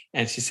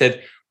 And she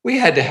said, we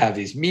had to have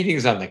these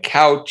meetings on the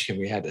couch, and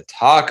we had to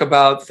talk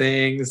about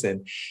things.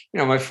 And,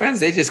 my friends,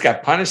 they just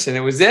got punished, and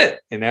it was it,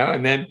 and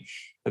then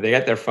they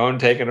got their phone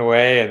taken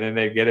away, and then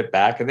they'd get it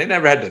back, and they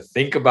never had to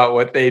think about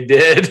what they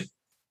did.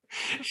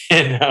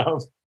 And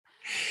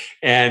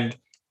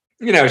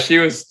she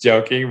was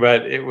joking,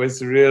 but it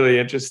was really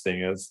interesting.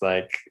 It's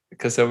like,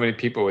 because so many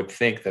people would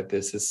think that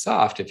this is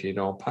soft if you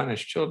don't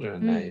punish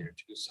children, that you're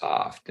too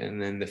soft.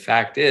 And then the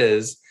fact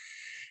is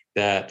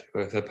that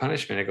with the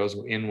punishment, it goes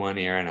in one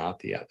ear and out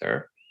the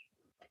other.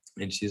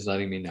 And she's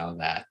letting me know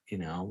that,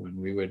 when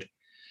we would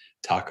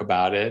talk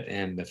about it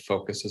and the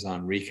focus is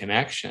on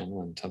reconnection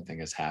when something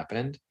has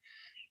happened,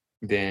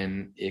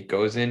 then it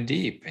goes in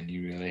deep and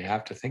you really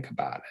have to think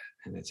about it.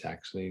 And it's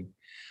actually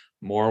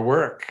more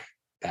work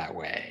that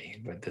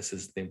way. But this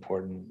is the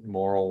important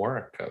moral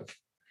work of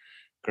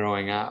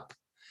growing up.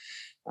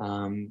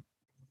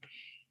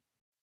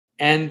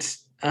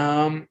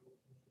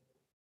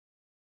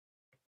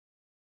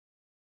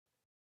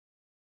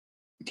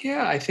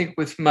 Yeah, I think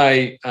with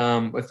my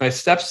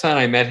stepson,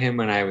 I met him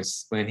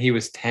when he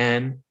was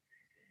 10,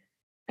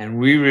 and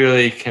we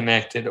really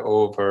connected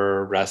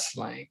over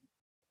wrestling.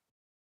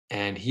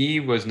 And he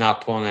was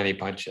not pulling any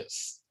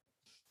punches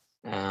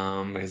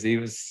because he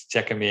was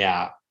checking me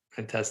out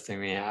and testing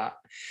me out.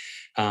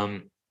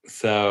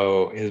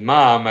 So his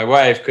mom, my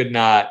wife, she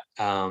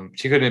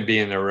couldn't be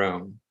in the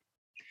room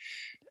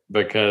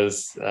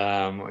because,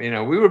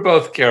 we were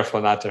both careful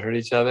not to hurt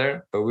each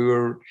other, but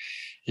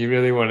he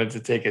really wanted to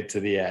take it to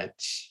the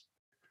edge.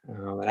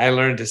 And I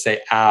learned to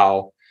say,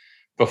 ow,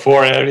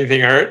 before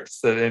anything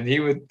hurts. And he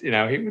would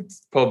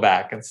pull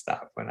back and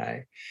stop when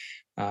I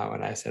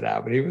said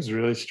ow, but he was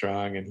really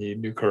strong and he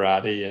knew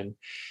karate,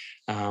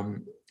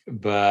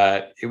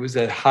 but it was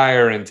a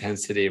higher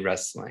intensity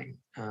wrestling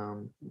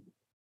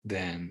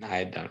than I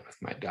had done with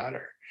my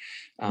daughter.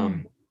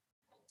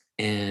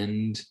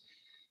 And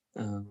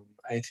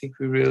I think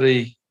we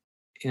really,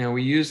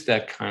 we used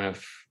that kind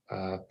of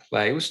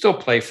play. It was still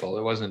playful.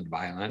 It wasn't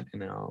violent, it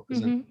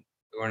wasn't,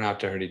 we weren't out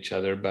to hurt each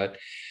other, but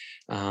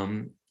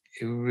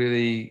it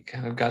really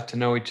kind of got to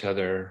know each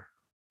other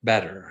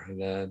better,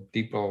 the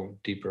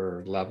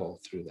deeper level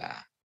through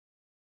that.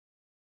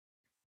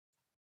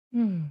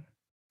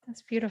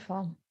 That's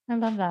beautiful. I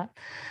love that.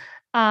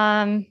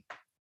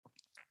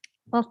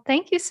 Well,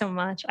 thank you so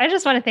much. I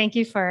just want to thank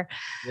you for,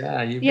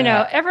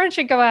 everyone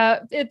should go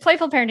out.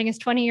 Playful Parenting is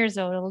 20 years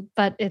old,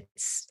 but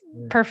it's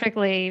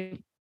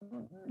perfectly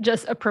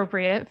just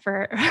appropriate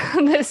for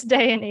this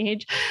day and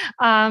age.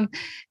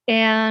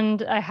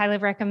 And I highly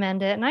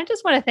recommend it. And I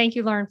just want to thank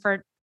you,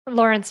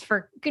 Lawrence,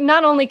 for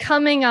not only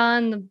coming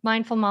on the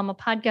Mindful Mama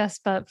podcast,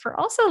 but for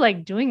also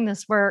doing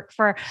this work,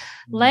 for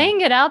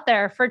laying it out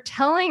there, for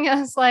telling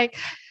us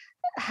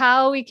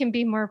how we can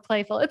be more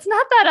playful. It's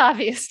not that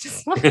obvious to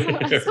some of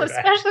us,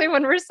 especially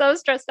when we're so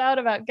stressed out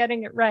about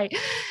getting it right.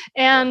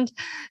 And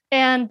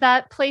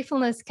that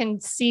playfulness can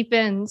seep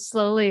in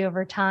slowly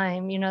over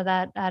time,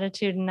 that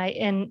attitude.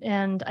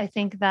 And I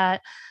think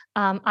that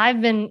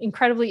I've been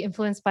incredibly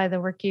influenced by the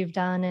work you've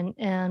done,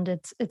 and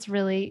it's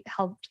really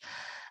helped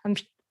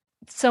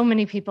so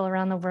many people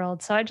around the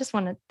world. So I just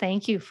want to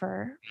thank you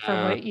for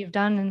what you've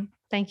done, and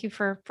thank you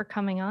for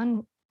coming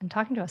on and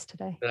talking to us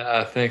today.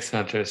 Thanks,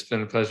 Hunter. It's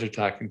been a pleasure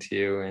talking to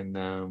you,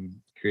 and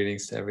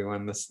greetings to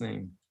everyone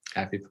listening.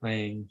 Happy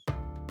playing.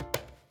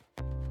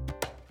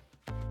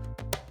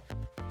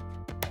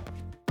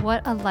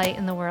 What a light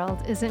in the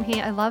world, isn't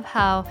he? I love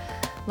how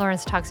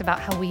Lawrence talks about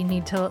how we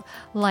need to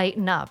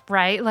lighten up,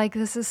 right? Like,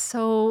 this is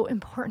so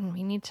important.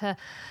 We need to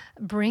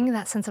bring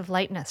that sense of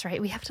lightness,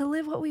 right? We have to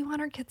live what we want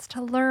our kids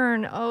to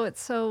learn. Oh,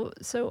 it's so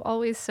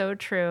always so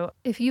true.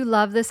 If you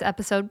love this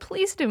episode,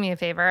 please do me a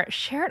favor,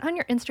 share it on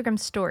your Instagram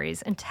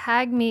stories and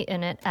tag me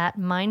in it at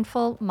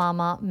Mindful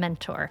Mama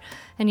Mentor.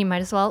 And you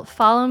might as well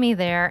follow me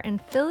there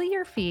and fill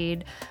your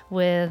feed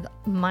with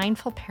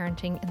mindful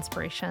parenting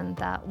inspiration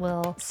that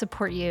will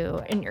support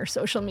you in your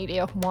social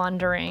media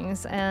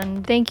wanderings.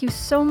 And thank you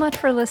so much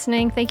for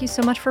listening. Thank you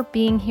so much for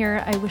being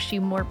here. I wish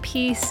you more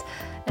peace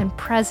and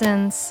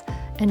presence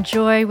and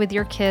joy with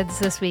your kids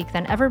this week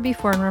than ever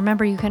before. And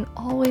remember, you can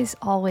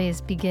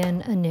always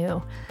begin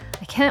anew.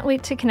 I can't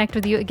wait to connect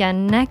with you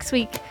again next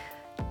week.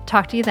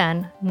 Talk to you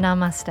then.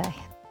 Namaste.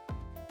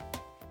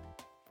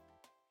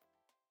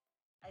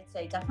 I'd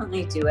say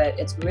definitely do it.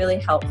 It's really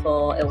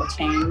helpful. It will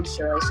change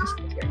your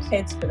relationship with your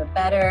kids for the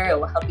better. It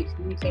will help you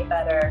communicate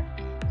better.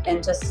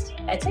 And just,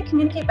 I'd say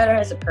communicate better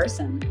as a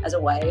person, as a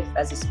wife,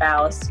 as a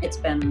spouse. It's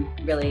been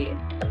really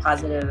a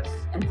positive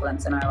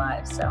influence in our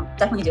lives. So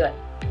definitely do it.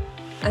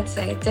 I'd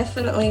say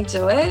definitely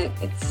do it.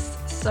 It's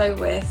so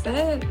worth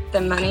it.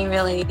 The money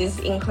really is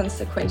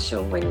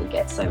inconsequential when you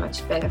get so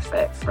much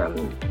benefit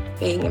from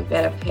being a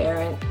better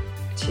parent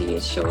to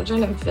your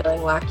children and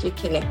feeling like you're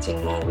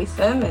connecting more with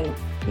them and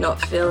not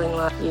feeling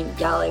like you're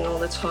yelling all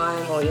the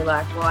time or you're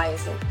like, why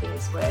isn't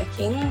things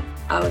working?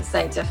 I would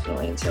say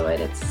definitely do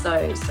it. It's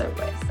so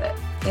worth it.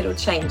 It'll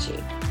change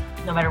you.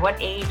 No matter what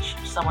age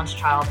someone's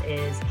child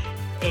is,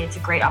 it's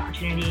a great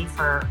opportunity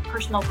for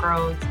personal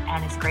growth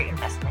and it's a great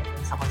investment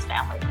in someone's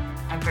family.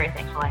 I'm very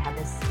thankful I had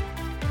this.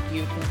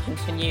 You can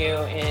continue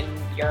in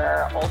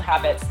your old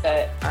habits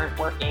that aren't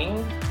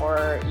working,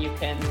 or you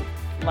can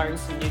learn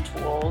some new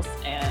tools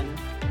and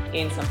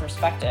gain some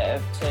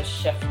perspective to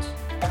shift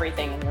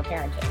everything in your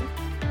parenting.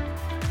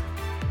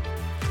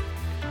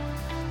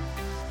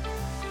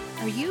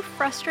 Are you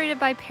frustrated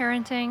by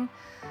parenting?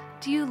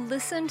 Do you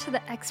listen to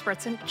the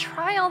experts and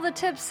try all the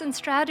tips and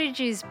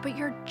strategies, but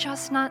you're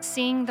just not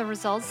seeing the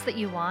results that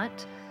you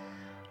want?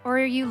 Or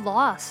are you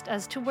lost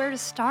as to where to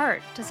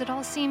start? Does it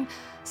all seem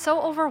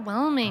so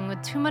overwhelming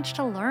with too much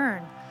to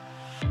learn?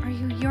 Are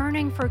you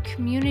yearning for a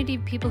community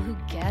of people who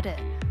get it,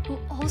 who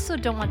also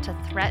don't want to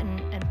threaten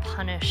and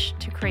punish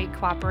to create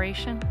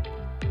cooperation?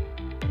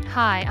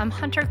 Hi, I'm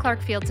Hunter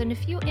Clark-Fields, and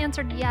if you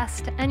answered yes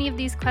to any of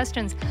these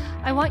questions,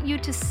 I want you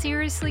to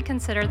seriously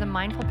consider the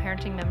Mindful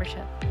Parenting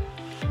membership.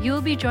 You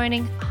will be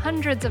joining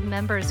hundreds of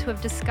members who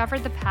have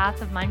discovered the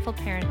path of mindful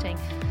parenting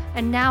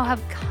and now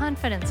have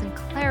confidence and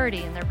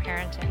clarity in their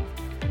parenting.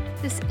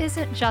 This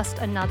isn't just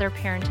another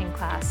parenting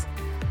class.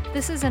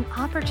 This is an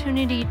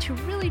opportunity to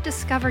really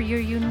discover your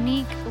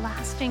unique,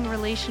 lasting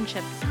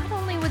relationship, not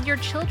only with your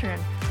children,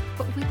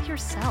 but with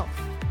yourself.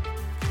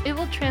 It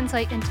will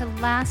translate into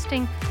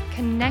lasting,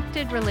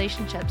 connected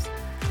relationships,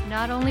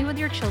 not only with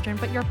your children,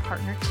 but your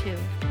partner too.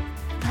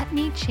 Let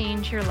me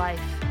change your life.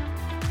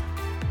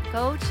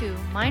 Go to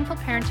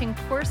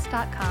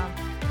mindfulparentingcourse.com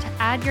to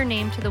add your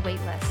name to the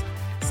waitlist,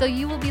 so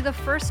you will be the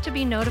first to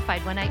be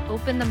notified when I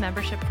open the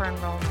membership for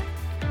enrollment.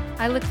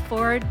 I look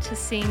forward to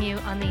seeing you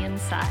on the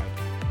inside.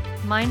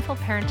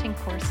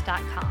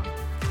 mindfulparentingcourse.com.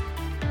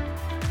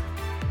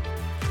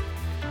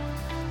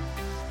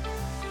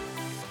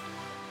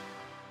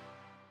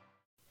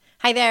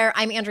 Hi there,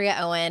 I'm Andrea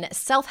Owen,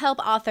 self-help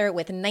author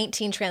with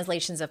 19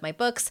 translations of my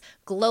books,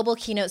 global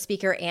keynote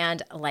speaker,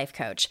 and life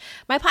coach.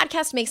 My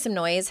podcast, Make Some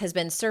Noise, has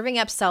been serving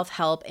up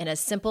self-help in a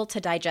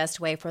simple-to-digest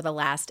way for the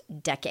last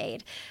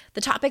decade.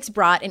 The topics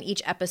brought in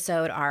each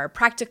episode are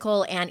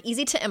practical and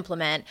easy to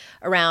implement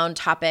around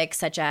topics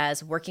such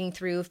as working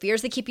through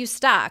fears that keep you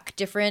stuck,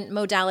 different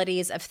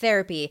modalities of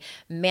therapy,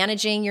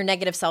 managing your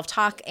negative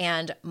self-talk,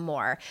 and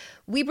more.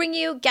 We bring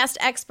you guest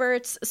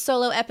experts,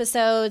 solo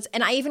episodes,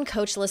 and I even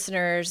coach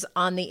listeners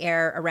on the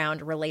air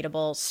around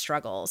relatable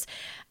struggles.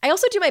 I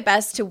also do my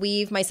best to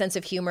weave my sense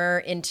of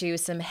humor into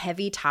some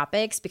heavy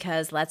topics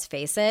because, let's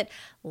face it,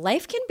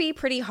 life can be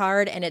pretty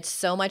hard, and it's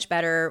so much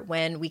better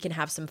when we can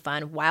have some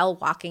fun while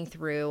walking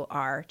through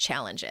our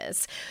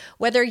challenges.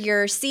 Whether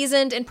you're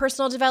seasoned in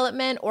personal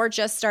development or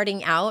just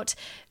starting out,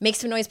 Make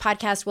Some Noise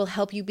podcast will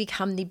help you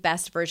become the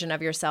best version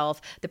of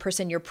yourself, the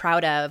person you're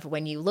proud of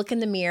when you look in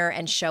the mirror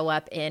and show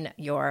up in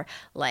your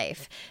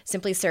life.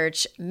 Simply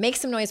search Make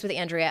Some Noise with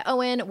Andrea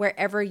Owen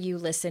wherever you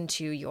listen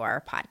to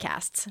your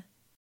podcasts.